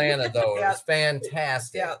in Atlanta, though. It Yeah. was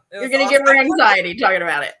fantastic. Yeah, You're gonna give her anxiety talking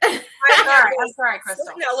about it. I'm sorry, Crystal.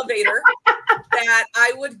 An elevator that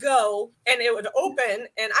I would go and it would open,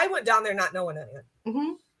 and I went down there not knowing anyone.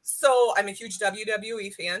 Mhm. So I'm a huge WWE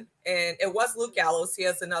fan, and it was Luke Gallows. He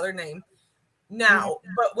has another name now,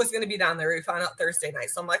 but was going to be down there. We found out Thursday night.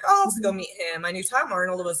 So I'm like, oh, let's go meet him. I knew Tom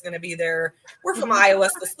Arnold was going to be there. We're from Iowa.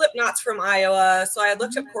 So Slipknot's from Iowa. So I had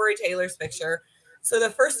looked up Corey Taylor's picture. So the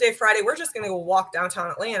first day, Friday, we're just going to go walk downtown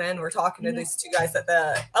Atlanta, and we're talking to these two guys at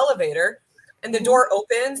the elevator, and the door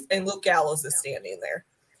opens, and Luke Gallows is standing there.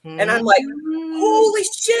 And I'm like, holy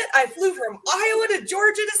shit, I flew from Iowa to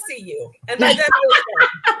Georgia to see you. And by then I was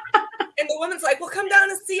done. And the woman's like, well, come down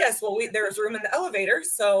and see us. Well, there was room in the elevator.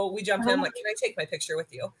 So we jumped in, like, can I take my picture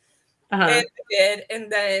with you? And I did.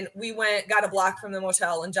 And then we got a block from the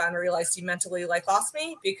motel, and John realized he mentally lost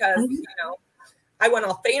me because, I went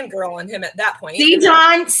all fangirl on him at that point. See,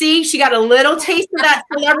 John, she got a little taste of that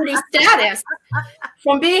celebrity status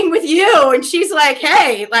from being with you. And she's like,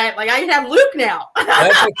 hey, like I can have Luke now.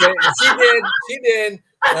 That's okay. She did.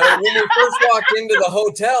 When we first walked into the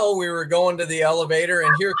hotel, we were going to the elevator,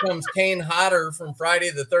 and here comes Kane Hodder from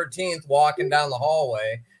Friday the 13th walking down the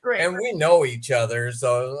hallway. Right. And we know each other.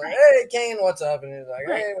 So I was like, hey, Kane, what's up? And he's like,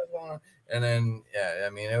 hey, what's going on? And then,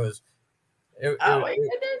 it was. My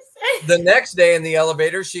goodness. The next day in the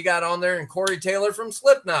elevator, she got on there, and Corey Taylor from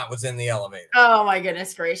Slipknot was in the elevator. Oh, my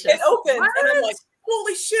goodness gracious. It opened, and I'm like,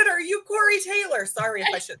 holy shit, are you Corey Taylor? Sorry if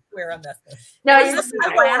I should swear on this. No, Was this the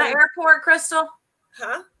Atlanta airport, Crystal?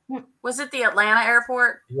 Huh? Was it the Atlanta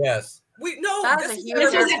airport? Yes. That is a huge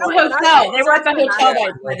This is at the hotel. They were at the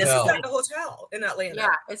hotel. This is at the hotel in Atlanta.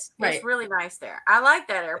 Yeah, it's really nice there. I like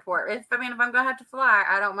that airport. If I'm going to have to fly,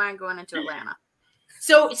 I don't mind going into Atlanta.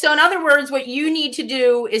 So in other words, what you need to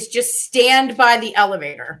do is just stand by the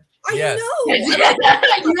elevator. I know. You have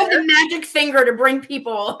the magic finger to bring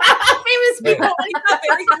people, famous people.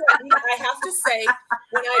 I have to say,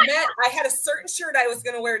 when I had a certain shirt I was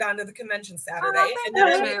going to wear down to the convention Saturday, and then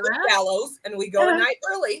I meet with Gallows, and we go a night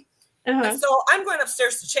early. And so I'm going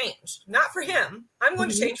upstairs to change, not for him. I'm going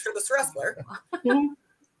to change for this wrestler.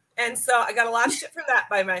 And so I got a lot of shit from that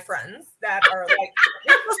by my friends that are like,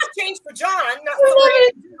 you're supposed to change for John, not for like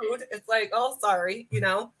a dude. It's like, oh, sorry,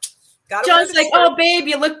 John's like, oh, babe,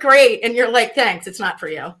 you look great. And you're like, thanks, it's not for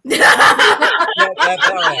you. That's how it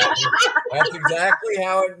happened. That's exactly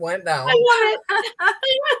how it went down. I love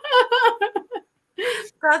it.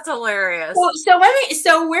 That's hilarious.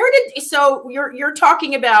 So you're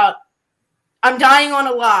talking about I'm dying on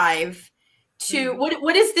alive to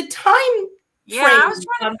what is the time Yeah, I was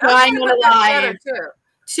trying to dying on alive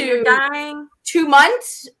to you're dying 2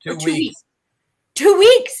 months? 2 weeks. 2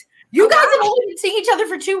 weeks. You guys have only been seeing each other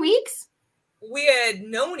for 2 weeks? We had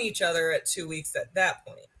known each other at 2 weeks at that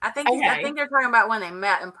point. I think they're talking about when they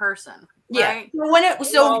met in person. Yeah. Right? When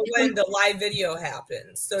the live video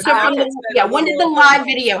happened. When did the live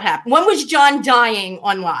video happen? When was John dying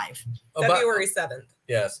on live? February 7th.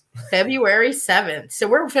 Yes. February 7th. So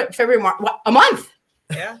we're February, March, a month.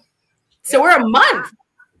 Yeah. So we're a month.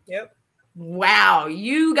 Yep. Wow.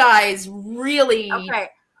 You guys really. Okay.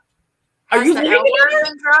 Are you the L word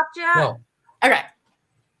been dropped yet? No. Okay.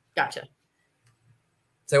 Gotcha.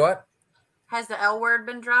 Say what? Has the L word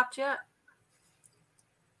been dropped yet?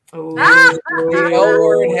 Oh, the L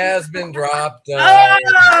word has been dropped. We have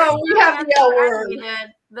the L word.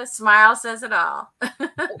 The smile says it all.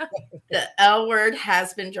 The L word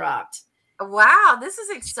has been dropped. Wow, this is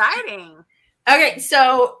exciting. Okay,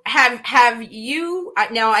 so have you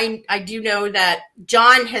now? I do know that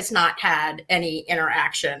John has not had any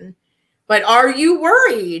interaction, but are you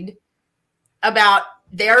worried about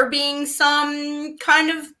there being some kind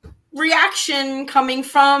of reaction coming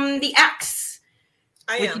from the ex?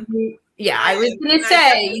 I am. I was going to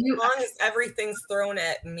say, as long as everything's thrown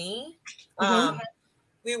at me,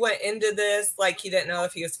 we went into this like he didn't know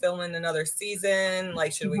if he was filming another season.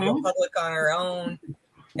 Like, should we go public on our own?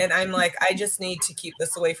 And I'm like, I just need to keep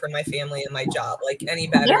this away from my family and my job. Like any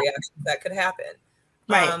bad reactions that could happen.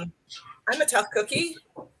 Right. I'm a tough cookie,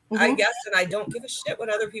 I guess, and I don't give a shit what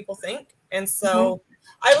other people think. And so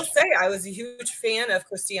I will say I was a huge fan of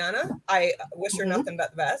Christiana. I wish her nothing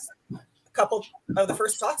but the best. A couple of the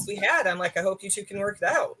first talks we had, I'm like, I hope you two can work it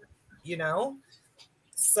out,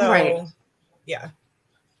 So, yeah.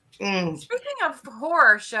 Speaking of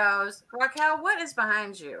horror shows, Raquel, what is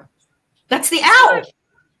behind you? That's the owl.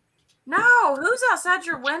 No, who's outside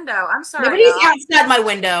your window? I'm sorry. Nobody's y'all. outside my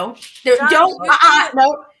window. There, John, don't.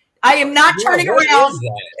 No, I am not turning What around. is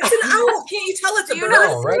that? It's an owl. Can't you tell it's a You bird?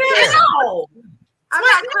 know, Right see there. it? No, I'm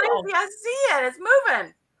It's not not crazy. I see it. It's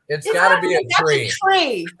moving. It's got to be a that's tree. a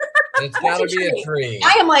tree. It's got to be a tree.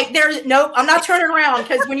 I am like, there's nope. I'm not turning around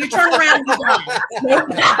because when you turn around, you die. Nope.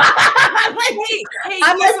 I'm like, Hey,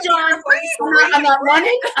 I'm you guys like John. want to hear a funny story? I'm not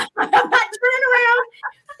running. I'm not turning around.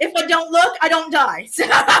 If I don't look, I don't die. So,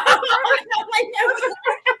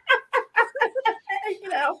 you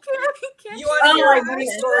know. You want to Oh hear my a funny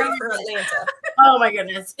goodness. story for Atlanta? Oh my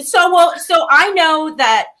goodness. So I know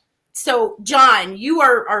that. So John, you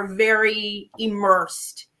are very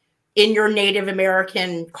immersed in your Native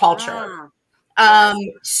American culture.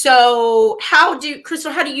 So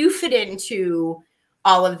Crystal, how do you fit into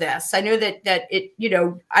all of this? I know that it, you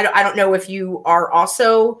know, I don't know if you are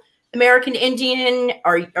also American Indian.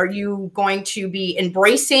 Are you going to be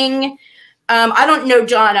embracing? I don't know,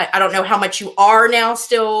 John. I don't know how much you are now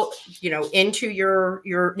still, you know, into your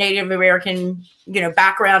Native American, you know,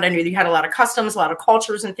 background. I knew you had a lot of customs, a lot of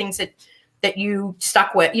cultures and things that you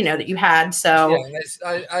stuck with, you know, that you had. So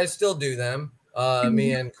yeah, I still do them.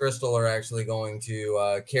 Me and Crystal are actually going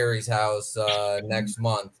to Carrie's house next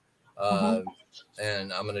month,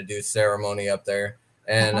 and I'm going to do ceremony up there.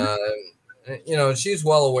 And you know, she's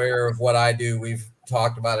well aware of what I do. We've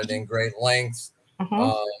talked about it in great lengths.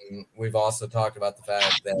 We've also talked about the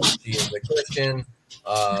fact that she is a Christian.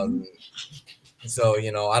 So,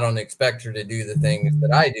 you know, I don't expect her to do the things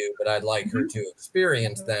that I do, but I'd like her to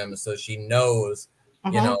experience them so she knows,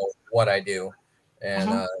 you know, what I do. And,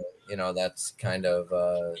 you know, that's kind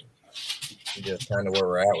of just kind of where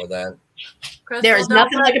we're at with that. Crystal, There's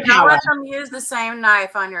nothing like a don't power. let them use the same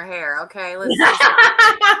knife on your hair, okay? Let's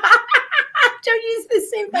don't use the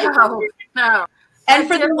same knife. no. And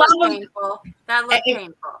for the love of painful. That looked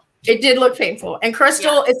painful. It did look painful. And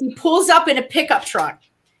Crystal, if he pulls up in a pickup truck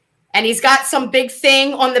and he's got some big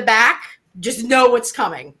thing on the back, just know what's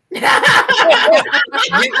coming. He didn't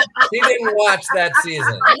watch that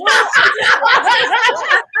season.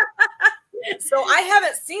 So I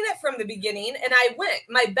haven't seen it from the beginning, and I went.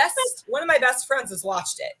 One of my best friends has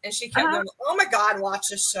watched it, and she kept going, "Oh my God, watch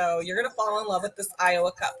this show! You're gonna fall in love with this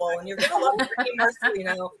Iowa couple, and you're gonna love Ricky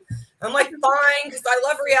Marcelino." I'm like, fine, because I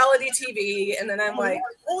love reality TV, and then I'm like,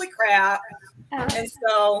 holy crap! And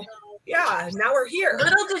so, yeah, now we're here.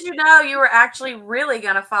 Little did you know you were actually really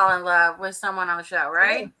gonna fall in love with someone on the show,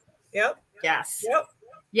 right? Yep. Yes. Yep.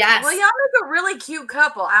 Yes. Well, y'all make a really cute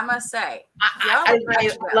couple, I must say. I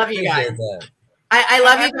love you guys. I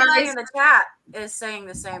love you Everybody guys. in the chat is saying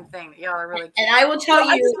the same thing. That y'all are really cute. And I will tell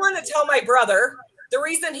I you. just want to tell my brother the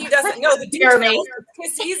reason he doesn't know the details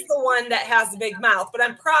because he's the one that has the big mouth. But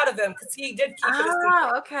I'm proud of him because he did keep it a secret.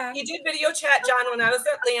 Oh, okay. He did video chat John when I was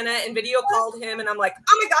in Atlanta and video called him. And I'm like,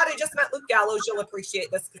 oh my God, I just met Luke Gallows. You'll appreciate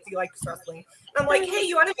this because he likes wrestling. And I'm like, hey,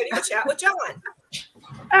 you want to video chat with John?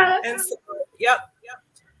 And so, yep.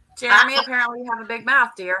 Jeremy, apparently you have a big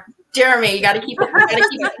mouth, dear. Jeremy, you got to keep it.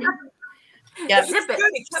 Yep. Zip it.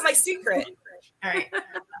 Good. He kept my secret. All right.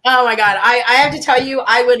 Oh my God. I have to tell you,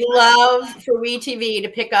 I would love for WEtv to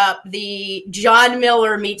pick up the John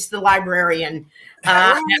Miller meets the librarian.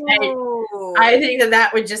 I think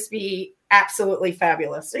that would just be absolutely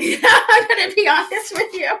fabulous. I'm going to be honest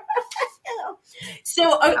with you.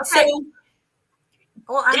 So,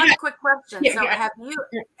 well, I have a quick question. So have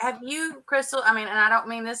you, Crystal, I mean, and I don't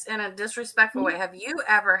mean this in a disrespectful way, have you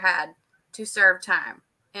ever had to serve time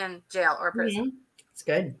in jail or prison? It's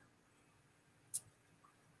good.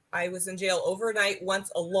 I was in jail overnight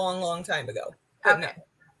once a long, long time ago. Okay. No,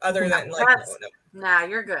 other than like, no. Nah,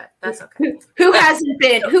 you're good. That's okay. Who hasn't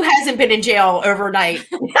been in jail overnight?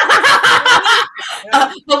 a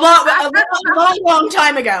long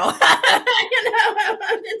time ago.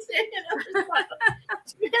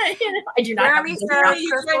 I do not. Jeremy said, what are you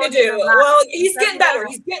trying to do? Well, he's getting better.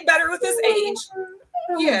 He's getting better with his age.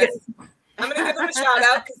 Yes. I'm going to give him a shout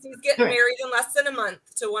out because he's getting married in less than a month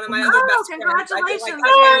to one of my other best friends. Congratulations.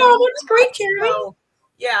 That's great, Jeremy. So,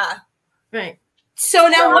 yeah. Right. So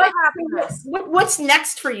now what's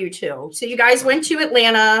next for you two? So you guys went to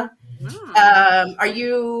Atlanta. Are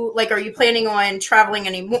you planning on traveling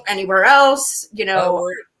anywhere else? You know,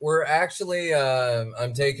 we're actually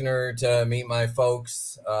I'm taking her to meet my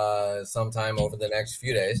folks sometime over the next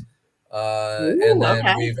few days. And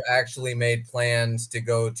then we've actually made plans to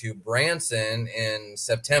go to Branson in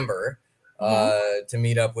September to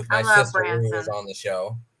meet up with my sister who is on the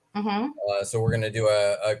show. So we're going to do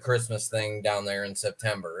a Christmas thing down there in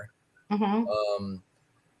September.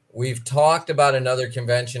 We've talked about another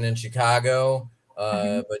convention in Chicago.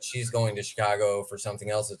 but she's going to Chicago for something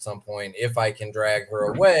else at some point. If I can drag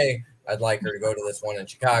her away, I'd like her to go to this one in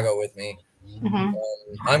Chicago with me.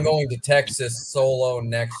 I'm going to Texas solo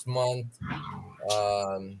next month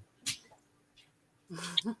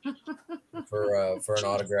for an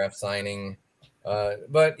autograph signing.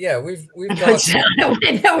 But yeah, we've talked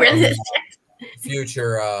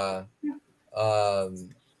future.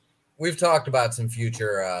 We've talked about some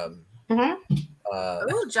future.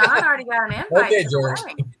 Oh, John already got an invite. Okay, George.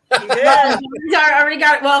 He's already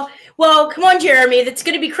got it. Well, come on, Jeremy. That's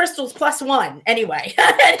going to be Crystal's +1 anyway.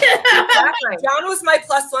 Exactly. John was my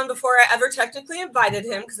 +1 before I ever technically invited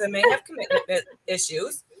him because I may have commitment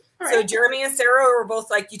issues. Right. So Jeremy and Sarah were both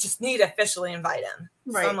like, you just need to officially invite him.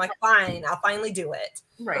 Right. So I'm like, fine, I'll finally do it.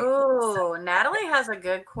 Right. Oh, Natalie has a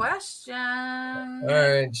good question. All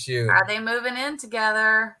right, shoot. Are they moving in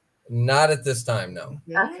together? Not at this time, no.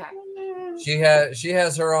 Okay. She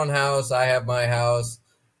has her own house. I have my house.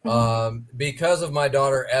 Because of my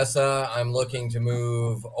daughter Essa, I'm looking to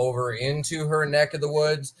move over into her neck of the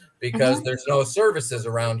woods because there's no services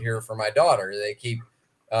around here for my daughter. They keep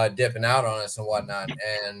dipping out on us and whatnot.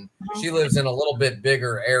 And she lives in a little bit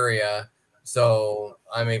bigger area, so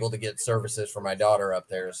I'm able to get services for my daughter up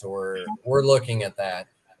there. So we're looking at that.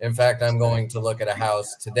 In fact, I'm going to look at a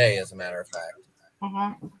house today, as a matter of fact.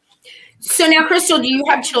 So now, Crystal, do you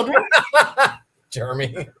have children?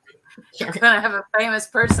 Jeremy. You're going to have a famous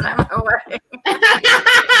person at my wedding.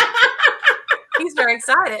 He's very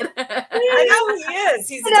excited. I know he is.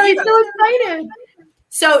 He's so excited.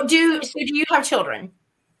 So do you have children?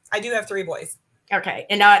 I do have 3 boys. Okay.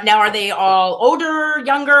 And now are they all older,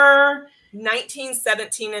 younger? 19,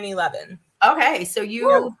 17, and 11. Okay. So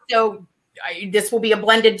this will be a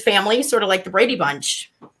blended family, sort of like the Brady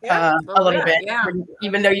Bunch, a little bit. Yeah.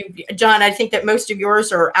 Even though John, I think that most of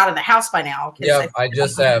yours are out of the house by now. Yeah, I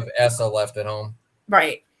just have Essa left at home.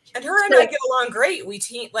 Right. And her and I get along great. We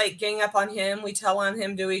gang up on him. We tell on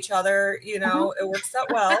him to each other. You know, it works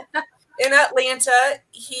out well. In Atlanta,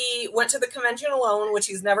 he went to the convention alone, which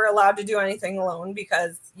he's never allowed to do anything alone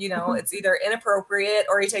because, you know, it's either inappropriate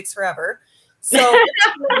or he takes forever. So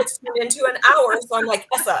it's turned into an hour. So I'm like,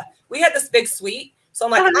 Essa, we had this big suite. So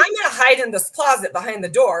I'm like, I'm going to hide in this closet behind the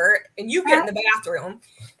door and you get in the bathroom.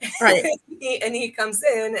 Right. and he comes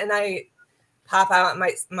in and I pop out.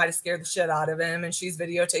 Might have scared the shit out of him. And she's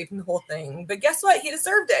videotaping the whole thing. But guess what? He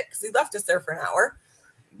deserved it because he left us there for an hour.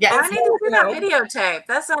 Yeah, I need to see that videotape.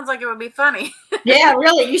 That sounds like it would be funny. Yeah,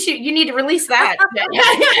 really. You need to release that.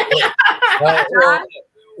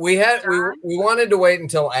 We wanted to wait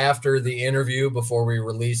until after the interview before we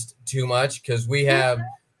released too much because we have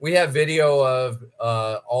video of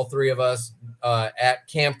all 3 of us at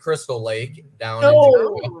Camp Crystal Lake down in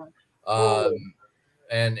Georgia.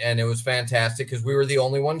 And it was fantastic because we were the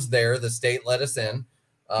only ones there. The state let us in.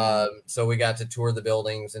 So we got to tour the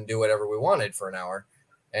buildings and do whatever we wanted for an hour.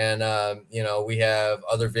 And you know, we have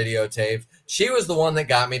other videotapes. She was the one that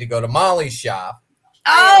got me to go to Molly's shop.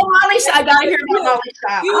 Oh, Molly's shop! I gotta hear about Molly's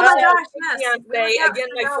shop. Oh my gosh, yes.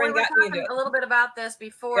 My friend got me into a little bit about this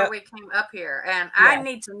before we came up here, and I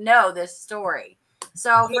need to know this story.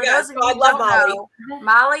 So for those of you who don't know,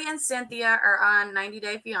 Molly and Cynthia are on 90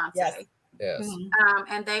 Day Fiance. Yes.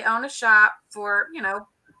 And they own a shop for, you know,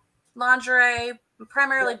 lingerie,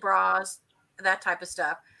 primarily bras, that type of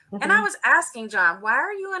stuff. And I was asking John, why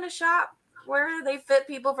are you in a shop where they fit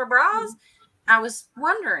people for bras? I was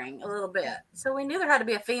wondering a little bit. So we knew there had to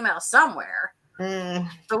be a female somewhere,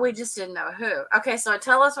 but we just didn't know who. Okay, so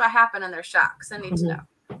tell us what happened in their shop because I need to know.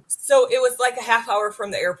 So it was like a half hour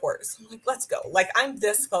from the airport. So I'm like, let's go. Like, I'm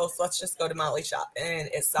this close. Let's just go to Molly's shop. And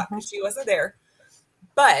it sucked because she wasn't there.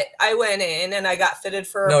 But I went in and I got fitted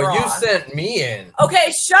for a bra. You sent me in.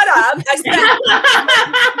 Okay, shut up. I said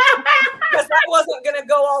because I wasn't going to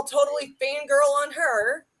go all totally fangirl on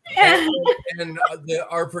her. And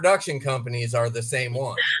our production companies are the same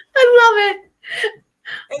one. I love it.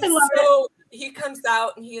 And so he comes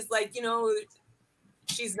out and he's like, you know,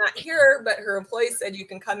 she's not here, but her employee said you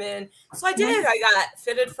can come in. So I did. I got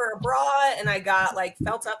fitted for a bra and I got like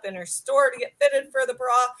felt up in her store to get fitted for the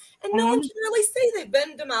bra. And no one can really say they've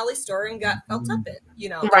been to Molly's store and got felt up in, you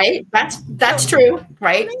know. Right. That's true.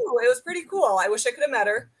 Right. It was pretty cool. I wish I could have met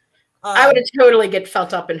her. I would totally get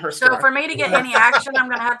felt up in her store. So for me to get any action, I'm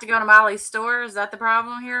going to have to go to Molly's store. Is that the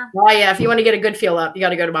problem here? Oh yeah. If you want to get a good feel up, you got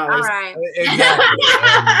to go to Molly's. All right. Exactly.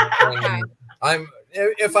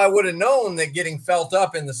 If I would have known that getting felt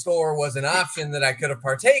up in the store was an option that I could have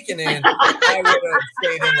partaken in, I would have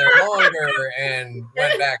stayed in there longer and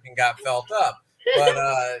went back and got felt up. But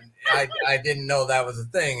I didn't know that was a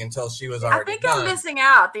thing until she was I already think done. I'm missing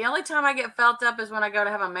out. The only time I get felt up is when I go to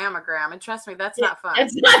have a mammogram, and trust me, that's not fun.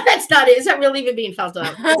 It's not. That's not it. Is that really even being felt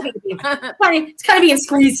up? It's kind of being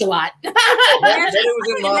squeezed a lot. But it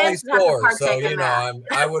was in Molly's have to store, partake so in you know, that.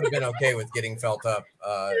 I would have been okay with getting felt up.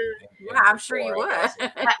 Yeah, I'm sure you would.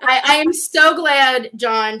 I am so glad,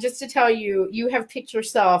 John, just to tell you, you have picked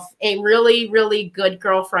yourself a really, really good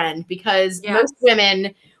girlfriend, because most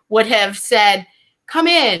women would have said, come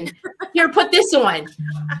in here, put this on.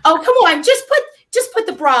 Oh, come on. Just put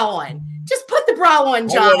the bra on. Just put the bra on,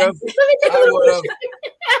 John. Let me take a little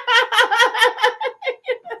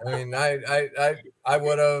I mean, I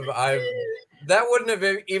would have. That wouldn't have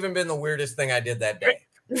even been the weirdest thing I did that day.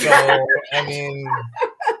 So, I mean,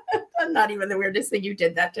 not even the weirdest thing you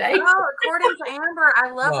did that day. Oh, according to Amber,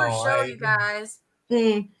 I love her show, you guys.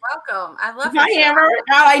 Welcome. I love her. Hi, Amber.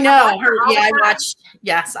 Oh, I know her. Yeah, I watched.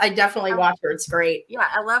 Yes, I definitely watch her. It's great. Yeah,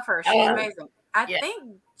 I love her. She's amazing. I think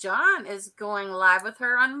John is going live with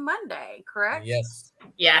her on Monday, correct? Yes.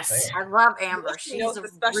 Yes. I love Amber. She's a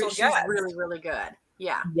special she's guest. really, really good.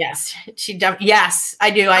 Yeah. Yes. Yes, I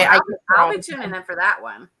do. I'll be tuning in for that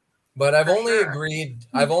one. But I've only agreed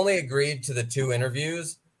to the 2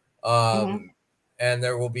 interviews. And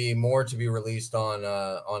there will be more to be released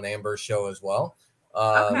on Amber's show as well.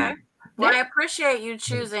 Okay. Well, I appreciate you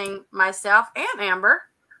choosing myself and Amber,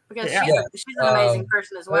 because she's an amazing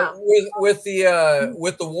person as well. With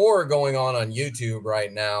the war going on YouTube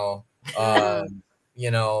right now,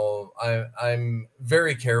 you know, I'm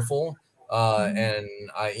very careful. And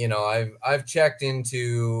I've checked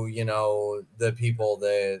into, you know, the people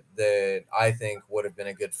that I think would have been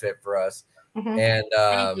a good fit for us. And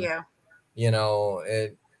thank you. You know,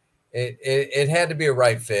 it had to be a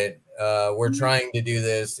right fit. We're trying to do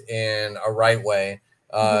this in a right way.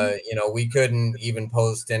 You know, we couldn't even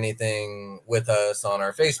post anything with us on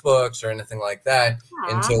our Facebooks or anything like that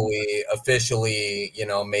until we officially, you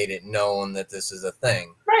know, made it known that this is a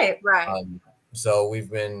thing. Right. So we've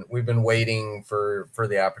been waiting for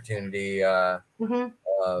the opportunity to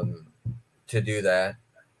do that.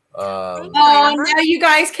 Now you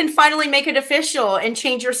guys can finally make it official and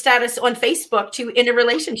change your status on Facebook to in a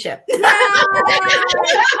relationship. That's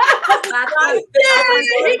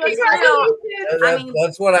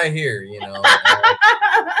what I hear, you know.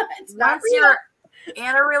 Once you're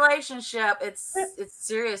in a relationship, it's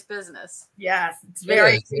serious business. Yes, it's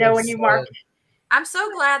very, you know, when you mark it. I'm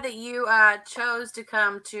so glad that you chose to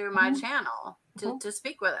come to my channel to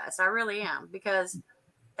speak with us. I really am, because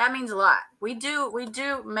that means a lot. We do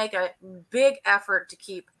make a big effort to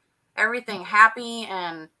keep everything happy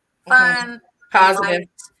and fun, positive.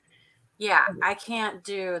 Yeah, I can't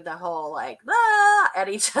do the whole like at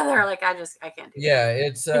each other. Like I can't do that.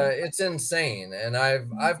 It's insane. And I've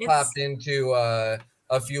popped into a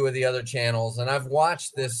few of the other channels, and I've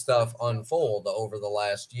watched this stuff unfold over the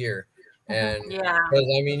last year. And because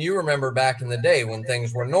I mean, you remember back in the day when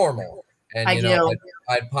things were normal, and you know,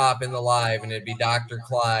 I'd pop in the live, and it'd be Dr.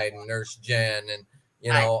 Clyde and Nurse Jen, and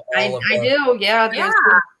you know, all of them.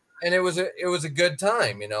 And it was a good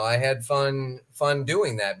time. You know, I had fun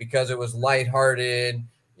doing that because it was lighthearted.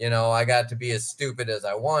 You know, I got to be as stupid as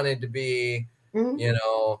I wanted to be. You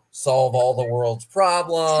know, solve all the world's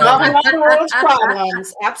problems. Solving all the world's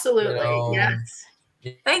problems. Absolutely. You know, yes.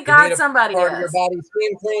 Thank God somebody part of your body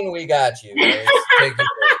steam clean. We got you.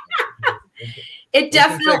 It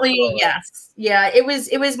definitely, yes, yeah. It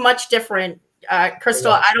was much different,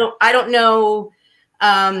 Crystal. I don't know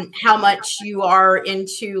how much you are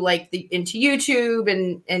into into YouTube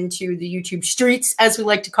and into the YouTube streets, as we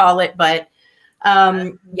like to call it, but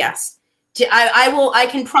yes, I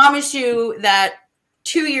can promise you that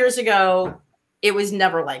 2 years ago it was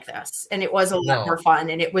never like this, and it was a lot more fun,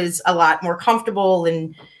 and it was a lot more comfortable,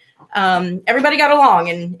 and everybody got along,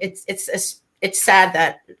 and it's sad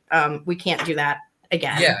that we can't do that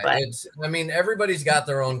again. Yeah, but I mean, everybody's got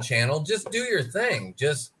their own channel. Just do your thing.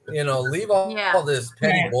 Just, you know, leave all this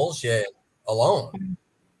petty bullshit alone.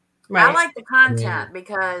 Right. I like the content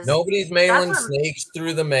because nobody's mailing snakes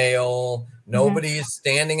through the mail. Nobody's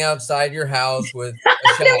standing outside your house with a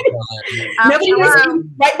shotgun. Nobody was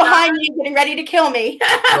right behind you getting ready to kill me.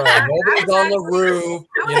 Right. Nobody's on the roof.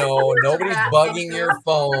 You know, nobody's bugging your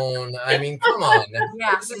phone. I mean, come on.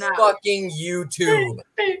 This is fucking YouTube.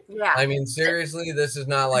 Yeah. I mean, seriously, this is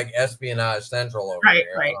not like Espionage Central over here.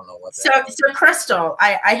 Right. I don't know what so Crystal,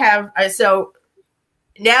 I have so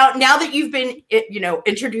now that you've been, you know,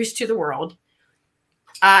 introduced to the world,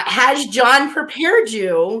 has John prepared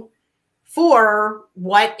you for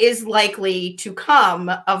what is likely to come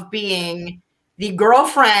of being the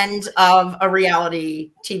girlfriend of a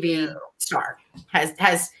reality TV star?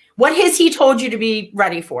 What has he told you to be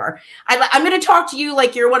ready for? I'm going to talk to you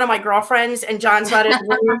like you're one of my girlfriends, and John's not in the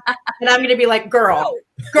room, and I'm going to be like, girl,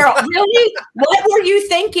 really? What were you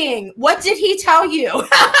thinking? What did he tell you?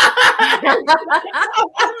 I don't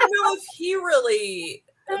know if he really,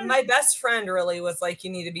 my best friend really was like,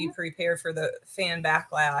 you need to be prepared for the fan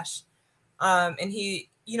backlash. And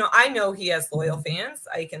he, you know, I know he has loyal fans.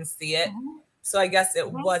 I can see it. So I guess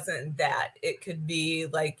it wasn't that. It could be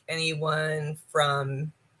like anyone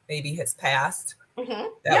from maybe his past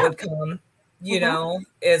that would come, you know,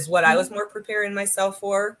 is what I was more preparing myself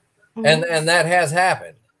for. And that has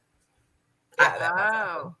happened. Yeah, that has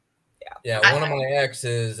happened. Yeah, one of my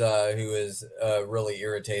exes who is really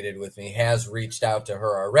irritated with me has reached out to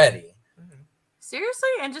her already. Seriously?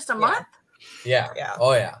 In just a month? Yeah.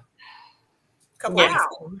 Oh, yeah. Couple Wow.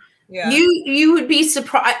 weeks. Yeah. You would be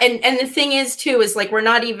surprised. And the thing is, too, is like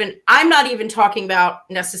I'm not even talking about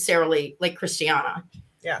necessarily like Christiana.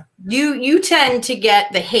 Yeah. You tend to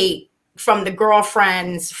get the hate from the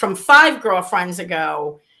girlfriends from 5 girlfriends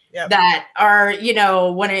ago that are, you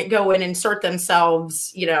know, want to go and insert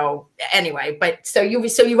themselves, you know, anyway. But so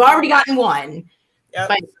you've already gotten one. Yep.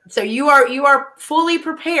 But so you are fully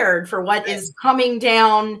prepared for what is coming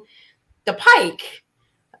down the pike.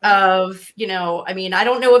 Of, you know, I mean, I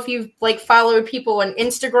don't know if you've like followed people on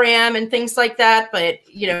Instagram and things like that, but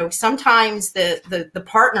you know, sometimes the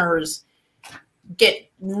partners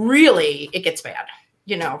it gets bad,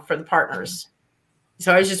 you know, for the partners.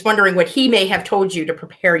 So I was just wondering what he may have told you to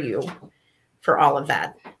prepare you for all of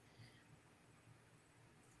that.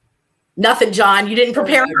 Nothing, John. You didn't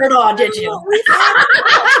prepare her at all, did you?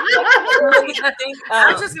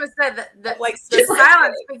 I was just going to say that like the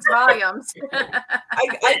silence speaks volumes.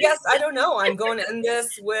 I guess, I don't know. I'm going to end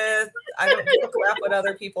this with, I don't give a crap what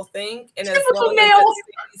other people think. And as long as it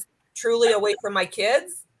stays truly away from my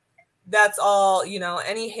kids, that's all, you know,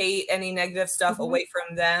 any hate, any negative stuff away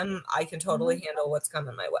from them, I can totally handle what's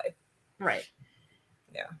coming my way. Right.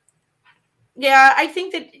 Yeah. Yeah, I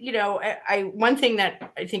think that, you know, one thing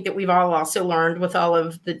that I think that we've all also learned with all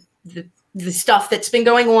of the stuff that's been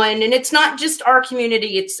going on, and it's not just our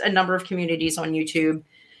community, it's a number of communities on YouTube.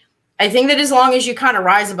 I think that as long as you kind of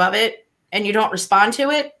rise above it and you don't respond to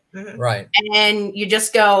it, right, and you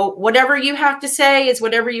just go, whatever you have to say is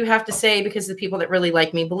whatever you have to say, because the people that really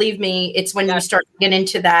like me, believe me, it's when you start to get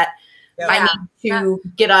into that, I need to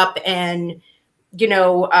get up and, you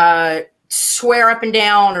know, swear up and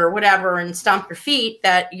down or whatever and stomp your feet,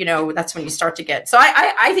 that, you know, that's when you start to get. So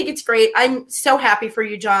I think it's great. I'm so happy for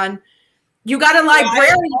you, John. You got a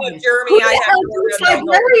librarian. Jeremy, I have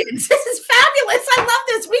librarians. This is fabulous. I love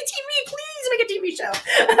this. WeTV, please make a TV show.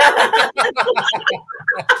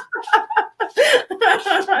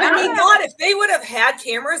 I mean, God, if they would have had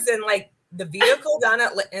cameras in like the vehicle down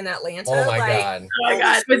in Atlanta, oh my like, God, oh my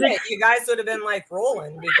God, you guys would have been like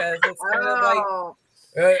rolling, because it's kind of like.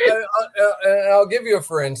 I'll give you a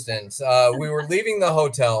for instance. We were leaving the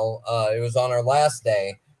hotel. It was on our last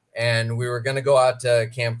day, and we were going to go out to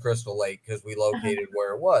Camp Crystal Lake because we located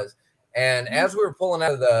where it was. And as we were pulling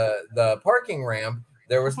out of the parking ramp,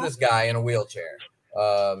 there was this guy in a wheelchair,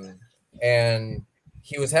 and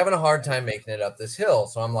he was having a hard time making it up this hill.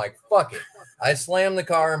 So I'm like, fuck it. I slam the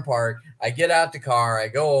car and park. I get out the car. I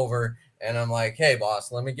go over, and I'm like, hey,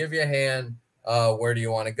 boss, let me give you a hand. Where do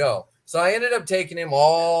you want to go? So I ended up taking him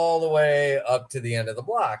all the way up to the end of the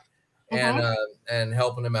block and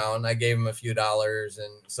helping him out. And I gave him a few dollars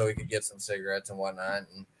and so he could get some cigarettes and whatnot.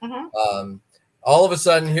 And all of a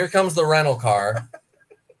sudden, here comes the rental car.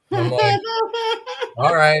 I'm like,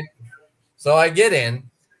 all right. So I get in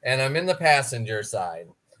and I'm in the passenger side.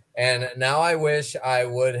 And now I wish I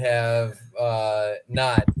would have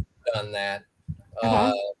not done that.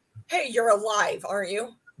 Hey, you're alive, aren't you?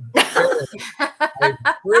 I'm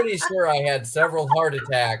pretty sure I had several heart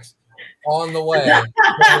attacks on the way. Okay,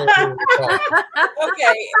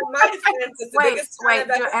 in my defense, it's the biggest time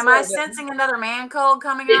am I sensing another man cold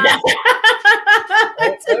coming out?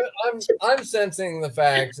 I'm sensing the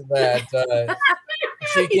fact that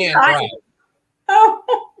she can't drive.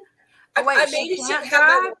 I maybe she can't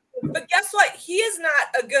drive. But guess what? He is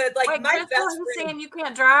not a good my best friend. Saying you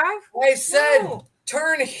can't drive? I said. No.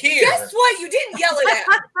 Turn here. Guess what? You didn't yell it at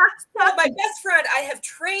me. So my best friend, I have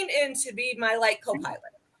trained in to be my co-pilot.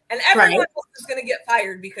 And everyone else is going to get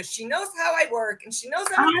fired because she knows how I work and she knows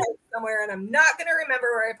I'm going to park somewhere and I'm not going to remember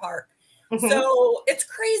where I park. So it's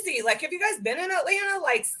crazy. Like, have you guys been in Atlanta?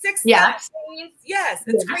 Like 6 Yes. Yes.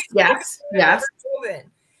 It's crazy. Yes.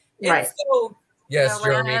 Right. So, yes,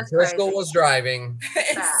 Jeremy. Crystal was driving.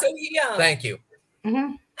 And so young. Thank you.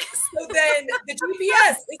 So then the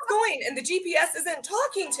GPS is going and the GPS isn't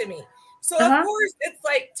talking to me. So of course it's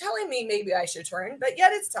like telling me maybe I should turn, but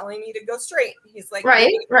yet it's telling me to go straight. He's like,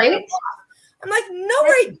 right. I'm like, no,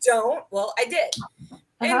 I don't. Well, I did.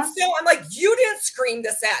 And so I'm like, you didn't scream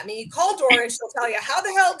this at me. Call Dora and she'll tell you how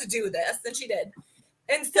the hell to do this. And she did.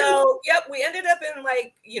 And so, yep, we ended up in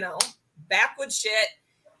like, backwoods shit.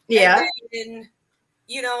 Yeah. And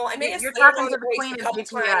I may have You're talking to the queen a couple of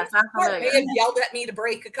times. Mark may have yelled at me to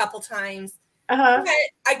brake a couple times. But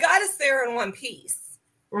I got us there in one piece.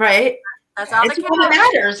 Right. That's all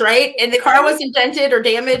that matters, right? And the car wasn't dented or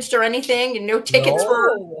damaged or anything, and no tickets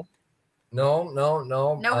were. No.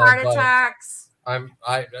 No heart attacks. I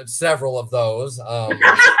several of those. I'm pretty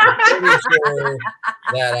sure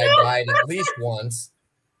that I died at least once.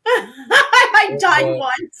 I died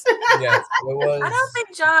once. Yes, it was. I don't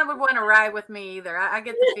think John would want to ride with me either. I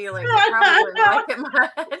get the feeling he probably wouldn't like it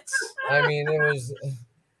much. I mean, it was,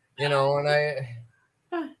 and I.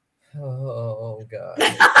 Oh God.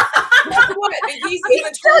 He's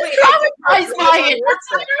even told me traumatized by it.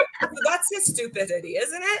 That's his stupidity,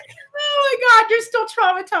 isn't it? Oh my God, you're still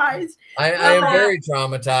traumatized. I am very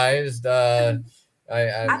traumatized. I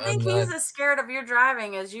think he's as scared of your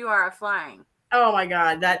driving as you are of flying. Oh my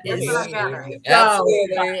God, that is absolutely.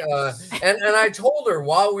 And I told her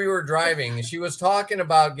while we were driving, she was talking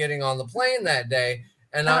about getting on the plane that day,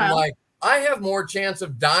 and I'm like, I have more chance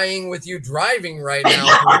of dying with you driving right now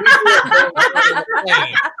than the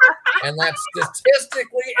plane. And that's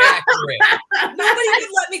statistically accurate. Nobody would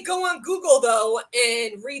let me go on Google though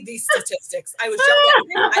and read these statistics. I was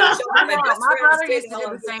yelling at my brother used to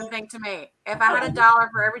do the same thing to me. If I had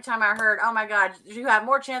 $1 for every time I heard, "Oh my God, you have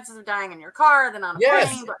more chances of dying in your car than on a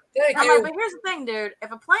plane." But I'm like, but here's the thing, dude.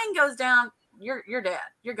 If a plane goes down, you're dead.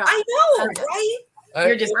 You're gone. I know, right?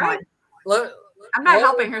 You're just gone. I'm not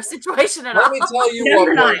helping her situation at all. Let me tell you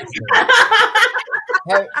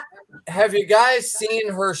what. Have you guys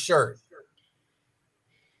seen her shirt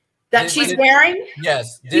that she's wearing?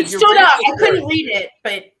 Yes. Did you stood up. I couldn't read it,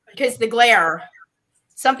 but because the glare.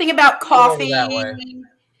 Something about coffee. Okay.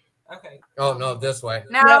 Oh no, this way.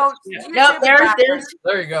 No, there's.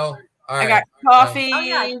 There you go. All right. I got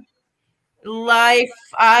coffee. Life.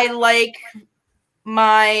 I like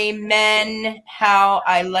my men. How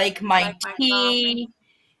I like my tea.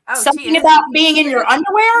 Something about being in your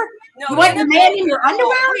underwear. No, you want your man in your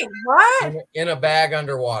underwear? What? In a bag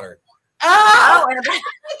underwater. Oh, in a bag.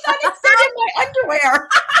 I thought it said in my underwear.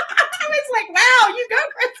 I was like, wow, you go,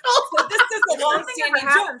 Crystal. So this is a long-standing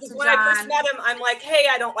joke. Because when I first met him, I'm like, hey,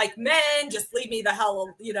 I don't like men. Just leave me the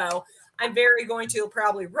hell, I'm very going to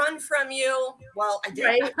probably run from you. Well, I did.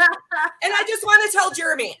 Right. And I just want to tell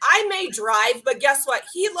Jeremy, I may drive, but guess what?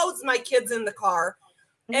 He loads my kids in the car.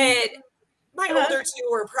 And my older two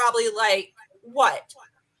were probably like, what?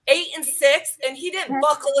 8 and 6, and he didn't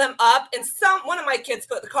buckle him up. And one of my kids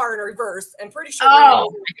put the car in reverse. I'm pretty sure.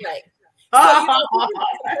 So he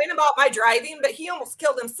complain about my driving, but he almost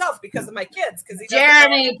killed himself because of my kids. Because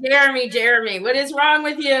Jeremy, what is wrong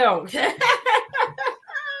with you?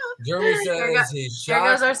 Jeremy says he's shocked.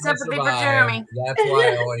 There goes our sympathy for Jeremy. That's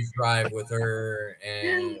why I always drive with her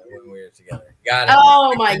and when we're together. Got it.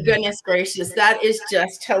 Oh my goodness gracious, that is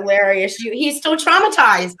just hilarious. He's still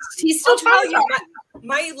traumatized.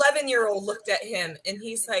 My 11-year-old looked at him and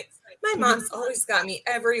he's like, my mom's always got me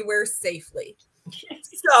everywhere safely.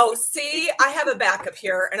 So see, I have a backup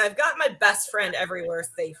here and I've got my best friend everywhere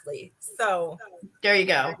safely. So there you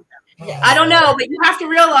go. Yeah. I don't know, but you have to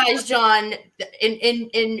realize, John,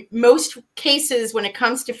 in most cases when it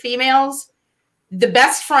comes to females, the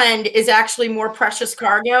best friend is actually more precious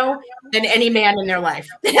cargo than any man in their life.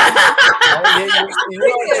 You are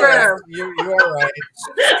right.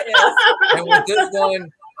 And with this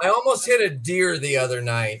one, I almost hit a deer the other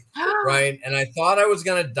night, right? And I thought I was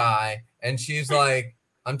going to die. And she's like,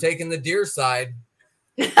 I'm taking the deer side.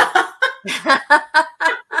 I'm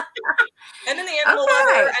an animal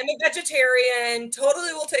lover. I'm a vegetarian.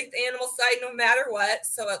 Totally will take the animal side no matter what.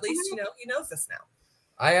 So at least, he knows this now.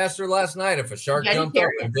 I asked her last night if a shark jumped up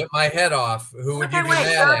and bit my head off, who would you be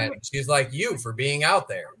mad at? She's like, you for being out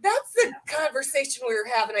there. That's the conversation we were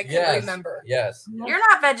having. I can't remember. Yes. You're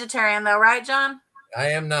not vegetarian though, right, John? I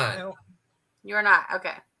am not. No. You're not.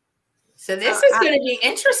 Okay. So this is going to be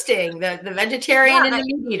interesting. The vegetarian and the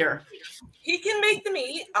meat eater. He can make the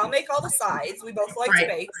meat. I'll make all the sides. We both like to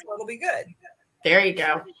bake, so it'll be good. There you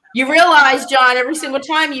go. You realize, John, every single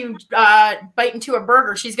time you bite into a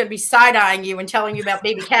burger, she's going to be side-eyeing you and telling you about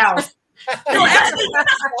baby cows. No, actually,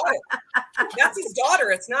 that's his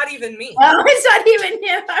daughter. It's not even me. Oh, it's not even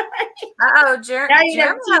him.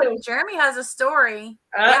 Jeremy has a story.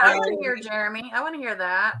 Yeah, I want to hear Jeremy. I want to hear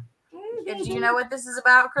that. Do you know what this is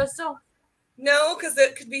about, Crystal? No, because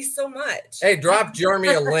it could be so much. Hey, drop Jeremy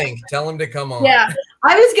a link. Tell him to come on. Yeah.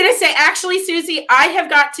 I was going to say, actually, Susie, I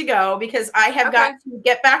have got to go because I have got to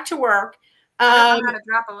get back to work. I don't know how to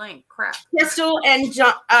drop a link. Crap. Crystal and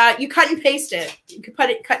John, you cut and paste it. You could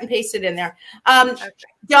cut and paste it in there.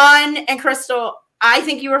 John and Crystal, I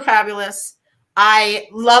think you were fabulous. I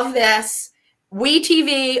love this.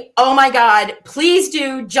 WEtv, oh my God, please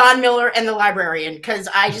do John Miller and the Librarian, because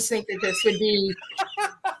I just think that this would be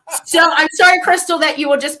so. I'm sorry, Crystal, that you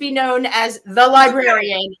will just be known as the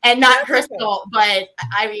Librarian and not Crystal, but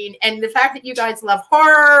I mean, and the fact that you guys love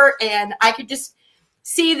horror, and I could just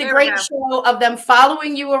see the great show of them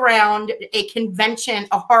following you around a convention,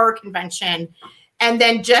 a horror convention, and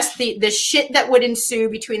then just the shit that would ensue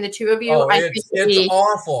between the two of you. Oh, it's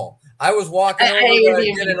awful. I was walking over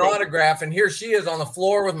to get an autograph, and here she is on the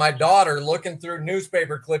floor with my daughter looking through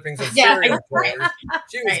newspaper clippings of serial killers.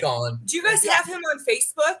 She was gone. Do you guys have him on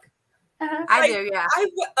Facebook? I do, yeah.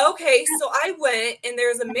 Okay, so I went, and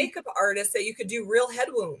there's a makeup artist that you could do real head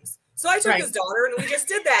wounds. So I took his daughter, and we just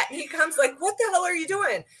did that. And he comes like, "What the hell are you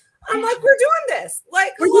doing?" I'm like, "We're doing this.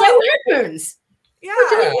 Like, we're doing head wounds." Yeah,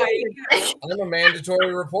 I'm a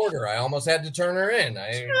mandatory reporter. I almost had to turn her in.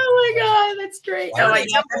 Oh my God, that's great. Oh,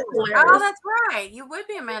 that's right. You would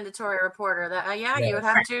be a mandatory reporter. That you would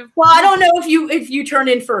have to. Well, I don't know if you turn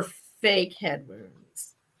in for fake head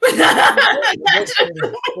wounds. That's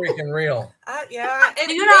freaking real. Yeah.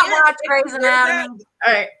 Do you not watch Grey's Anatomy?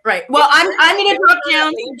 All right, right. Well, I'm going to drop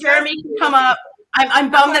down so Jeremy can come up.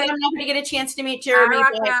 I'm bummed that I'm not going to get a chance to meet Jeremy.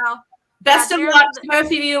 Best of luck to both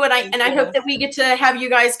of you, and I hope that we get to have you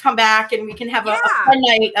guys come back and we can have a fun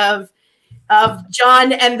night of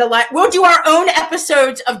John and the we'll do our own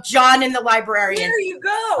episodes of John and the Librarian. There you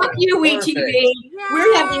go. Fuck you, WeTV.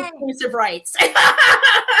 We're having exclusive rights.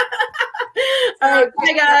 All right,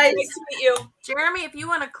 bye guys. Nice to meet you, Jeremy. If you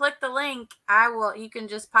want to click the link, you can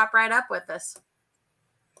just pop right up with us.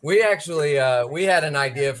 We actually we had an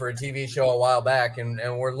idea for a TV show a while back, and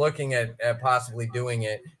we're looking at possibly doing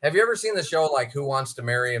it. Have you ever seen the show like Who Wants to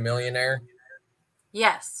Marry a Millionaire?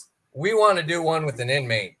 Yes. We want to do one with an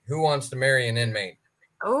inmate. Who wants to marry an inmate?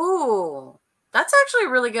 Oh, that's actually a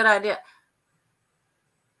really good idea.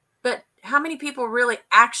 But how many people really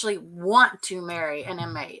actually want to marry an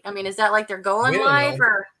inmate? I mean, is that like their goal in life,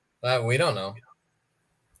 or? We don't know.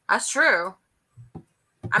 That's true.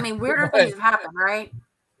 I mean, weirder things have happened, right?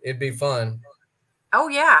 It'd be fun. Oh,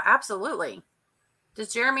 yeah, absolutely.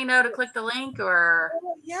 Does Jeremy know to click the link, or?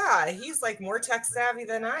 Yeah, he's like more tech savvy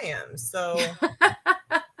than I am. So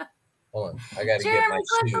hold on, I got to get my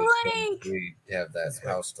shoes. We have that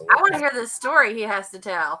house to look. I want to hear this story he has to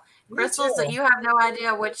tell. Crystal, so you have no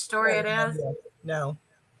idea which story it is? No.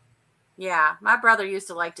 Yeah, my brother used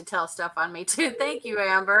to like to tell stuff on me too. Thank you,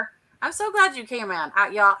 Amber. I'm so glad you came in.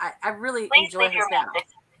 Y'all, I really enjoy his channel.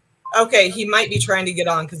 Okay, he might be trying to get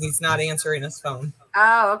on because he's not answering his phone.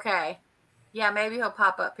 Oh, okay. Yeah, maybe he'll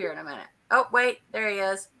pop up here in a minute. Oh, wait, there he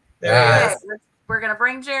is. There he is. We're going to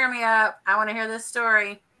bring Jeremy up. I want to hear this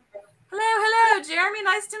story. Hello, Jeremy.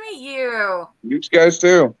 Nice to meet you. You guys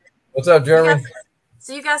too. What's up, Jeremy?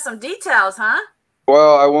 So you got some details, huh?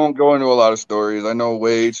 Well, I won't go into a lot of stories. I know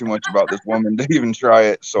way too much about this woman to even try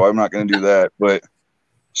it, so I'm not going to do that. But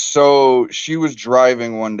so she was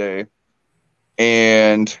driving one day,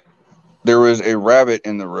 and there was a rabbit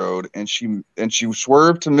in the road, and she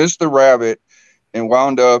swerved to miss the rabbit and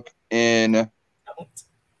wound up in,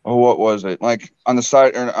 what was it? Like on the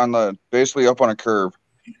side, or basically up on a curb.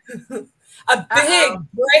 A big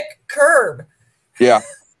brick curb. Yeah.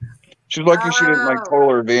 She's lucky she didn't like total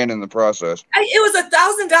her van in the process. It was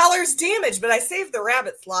 $1,000 damage, but I saved the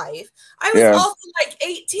rabbit's life. I was also like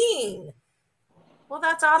 18. Well,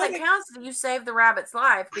 that's all that counts. That you saved the rabbit's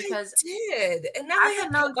life, because I did, and now I've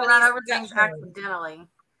been known to run over things accidentally.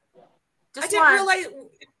 I didn't realize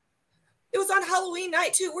it was on Halloween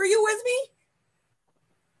night too. Were you with me?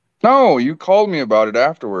 No, you called me about it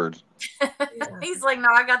afterwards. He's like, no,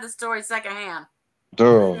 I got the story secondhand.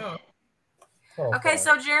 Duh. Okay,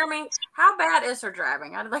 so Jeremy, how bad is her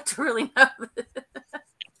driving? I'd like to really know this.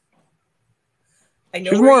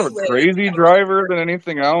 She's more of a crazy driver than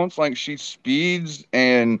anything else. Like, she speeds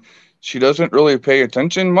and she doesn't really pay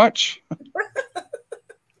attention much.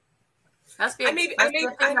 Must be. I'm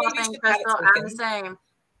the same.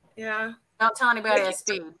 Yeah. Don't tell anybody I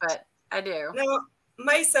speed, but I do. No,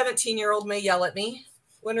 my 17-year-old may yell at me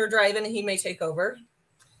when we're driving, and he may take over.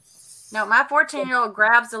 No, my 14-year-old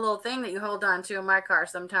grabs the little thing that you hold on to in my car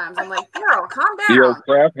sometimes. I'm like, girl, calm down. Your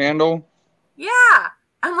crap handle? Yeah.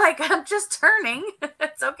 I'm like, I'm just turning.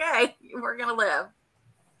 It's okay. We're going to live.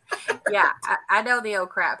 Yeah, I know the old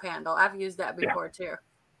crap handle. I've used that before too.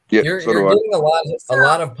 Yeah, You're so do I. getting a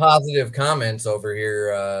lot of positive comments over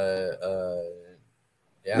here.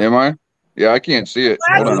 Yeah. Am I? Yeah, I can't see it.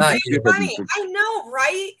 Glad Hold on. Not you you. funny. I know,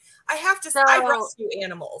 right? I have to. I So- rescue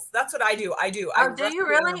animals. That's what I do. I do. I Oh, do you rescue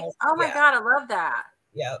really? animals. Oh my Yeah. God, I love that.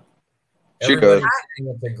 Yeah. She Everybody's does.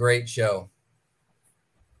 saying it's a great show.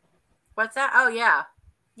 What's that? Oh yeah.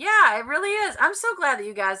 Yeah, it really is. I'm so glad that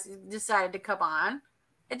you guys decided to come on.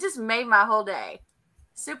 It just made my whole day.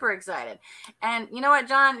 Super excited. And you know what,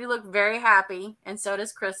 John? You look very happy, and so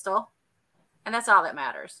does Crystal. And that's all that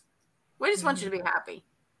matters. We just want you to be happy.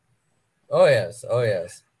 Oh yes. Oh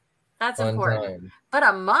yes. That's Fun important. time. But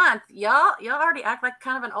a month, y'all already act like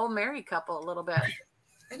kind of an old married couple a little bit.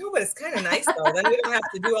 I know, but it's kind of nice though. Then we don't have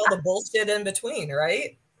to do all the bullshit in between,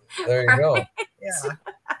 right? There you go. Yeah.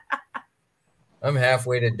 I'm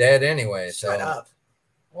halfway to dead anyway. Shut So up.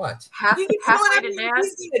 what? You keep telling Halfway to everyone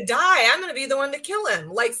death. he's going to die. I'm going to be the one to kill him.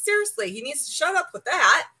 Like, seriously, he needs to shut up with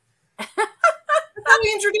that. That's how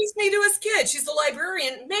he introduced me to his kid. She's a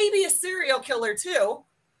librarian, maybe a serial killer, too.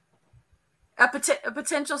 A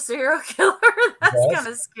potential serial killer? That's Yes. kind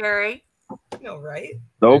of scary. No, right?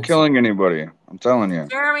 No killing anybody. I'm telling you.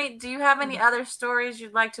 Jeremy, do you have any other stories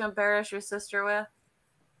you'd like to embarrass your sister with?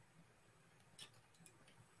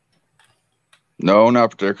 No,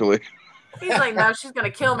 not particularly. He's like, no, she's going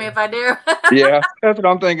to kill me if I do. Yeah, that's what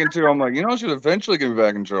I'm thinking too. I'm like, she's eventually going to be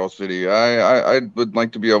back in Charles City. I would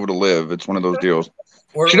like to be able to live. It's one of those deals.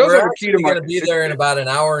 She does have a key to my. Going to be there in about an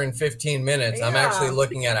hour and 15 minutes. I'm Yeah. actually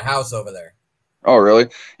looking at a house over there. Oh, really?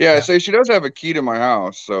 Yeah, Yeah. I say she does have a key to my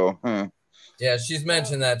house. So, Yeah, she's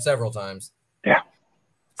mentioned that several times. yeah.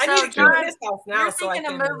 I So, need to go John, to his house now. you're So I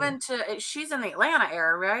thinking can of moving to, she's in the Atlanta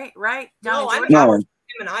area, right? No, I'm No.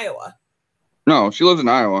 in Iowa. No, she lives in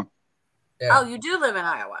Iowa. Yeah. Oh, you do live in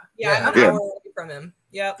Iowa. Yeah, I'm an Yeah. hour away from him.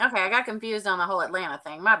 Yep. Okay, I got confused on the whole Atlanta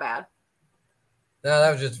thing. My bad. No,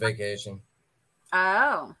 that was just vacation.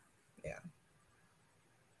 Oh. Yeah.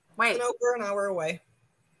 Wait. And over an hour away.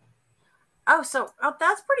 Oh,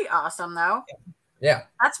 that's pretty awesome, though. Yeah.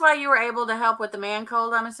 That's why you were able to help with the man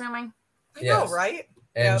cold, I'm assuming. I know, Yes. right?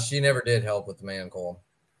 And Yep. she never did help with the man cold.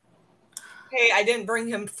 Hey, I didn't bring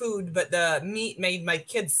him food, but the meat made my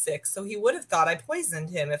kids sick, so he would have thought I poisoned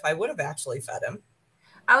him if I would have actually fed him.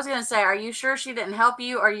 I was going to say, are you sure she didn't help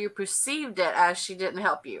you, or you perceived it as she didn't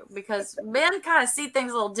help you? Because men kind of see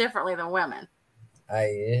things a little differently than women.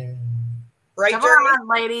 I Right, Come Jeremy? on,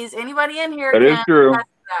 ladies. Anybody in here? That is can true. attest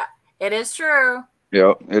to that. It is true.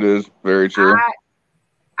 Yep, it is very true.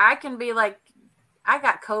 I can be like, I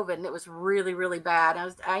got COVID and it was really, really bad.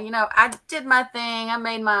 I did my thing. I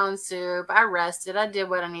made my own soup. I rested. I did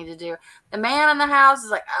what I needed to do. The man in the house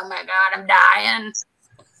is like, oh my God, I'm dying.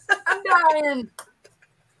 I'm dying.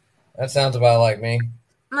 That sounds about like me.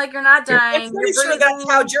 I'm like, you're not dying. I'm pretty sure that's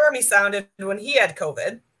how Jeremy sounded when he had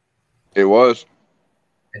COVID. It was.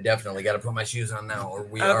 I definitely got to put my shoes on now, or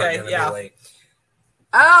we Okay, are going to yeah. be late.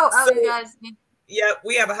 Oh, So- you guys. Yeah,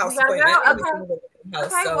 we have a house We gotta appointment. go? and we Okay. can go to the house,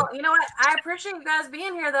 Okay, so- well, you know what? I appreciate you guys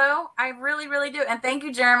being here, though. I really, really do. And thank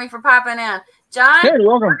you, Jeremy, for popping in. John, Hey, you're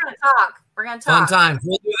welcome. we're going to talk. We're going to Fun talk. time.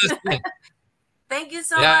 We'll do this thing. Thank you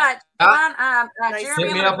so Yeah. much. John, Nice. Jeremy,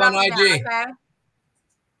 Hit me I'm up gonna on drop you IG. down, okay?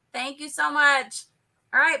 Thank you so much.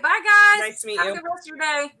 All right, bye, guys. Nice to meet Have you. a good rest of your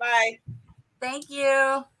day. Bye. Thank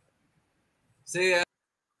you. See ya.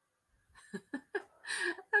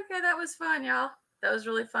 Okay, that was fun, y'all. That was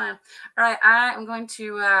really fun. All right, I am going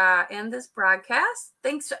to end this broadcast.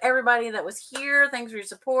 Thanks to everybody that was here. Thanks for your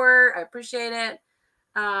support. I appreciate it.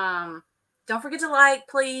 Don't forget to like,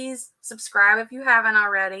 please. Subscribe if you haven't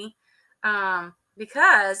already.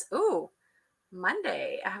 Because,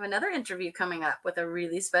 Monday, I have another interview coming up with a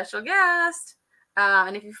really special guest.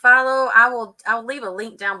 And if you follow, I will leave a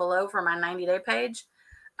link down below for my 90-day page.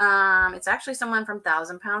 It's actually someone from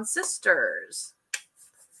 1,000 Pound Sisters.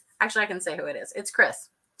 Actually, I can say who it is. It's Chris.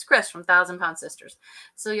 It's Chris from 1,000 Pound Sisters.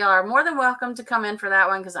 So y'all are more than welcome to come in for that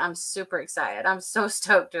one because I'm super excited. I'm so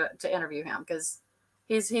stoked to interview him because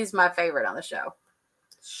he's my favorite on the show.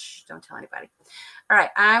 Shh, don't tell anybody. All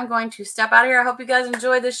right, I'm going to step out of here. I hope you guys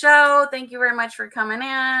enjoyed the show. Thank you very much for coming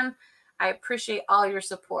in. I appreciate all your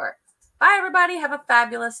support. Bye, everybody. Have a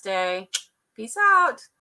fabulous day. Peace out.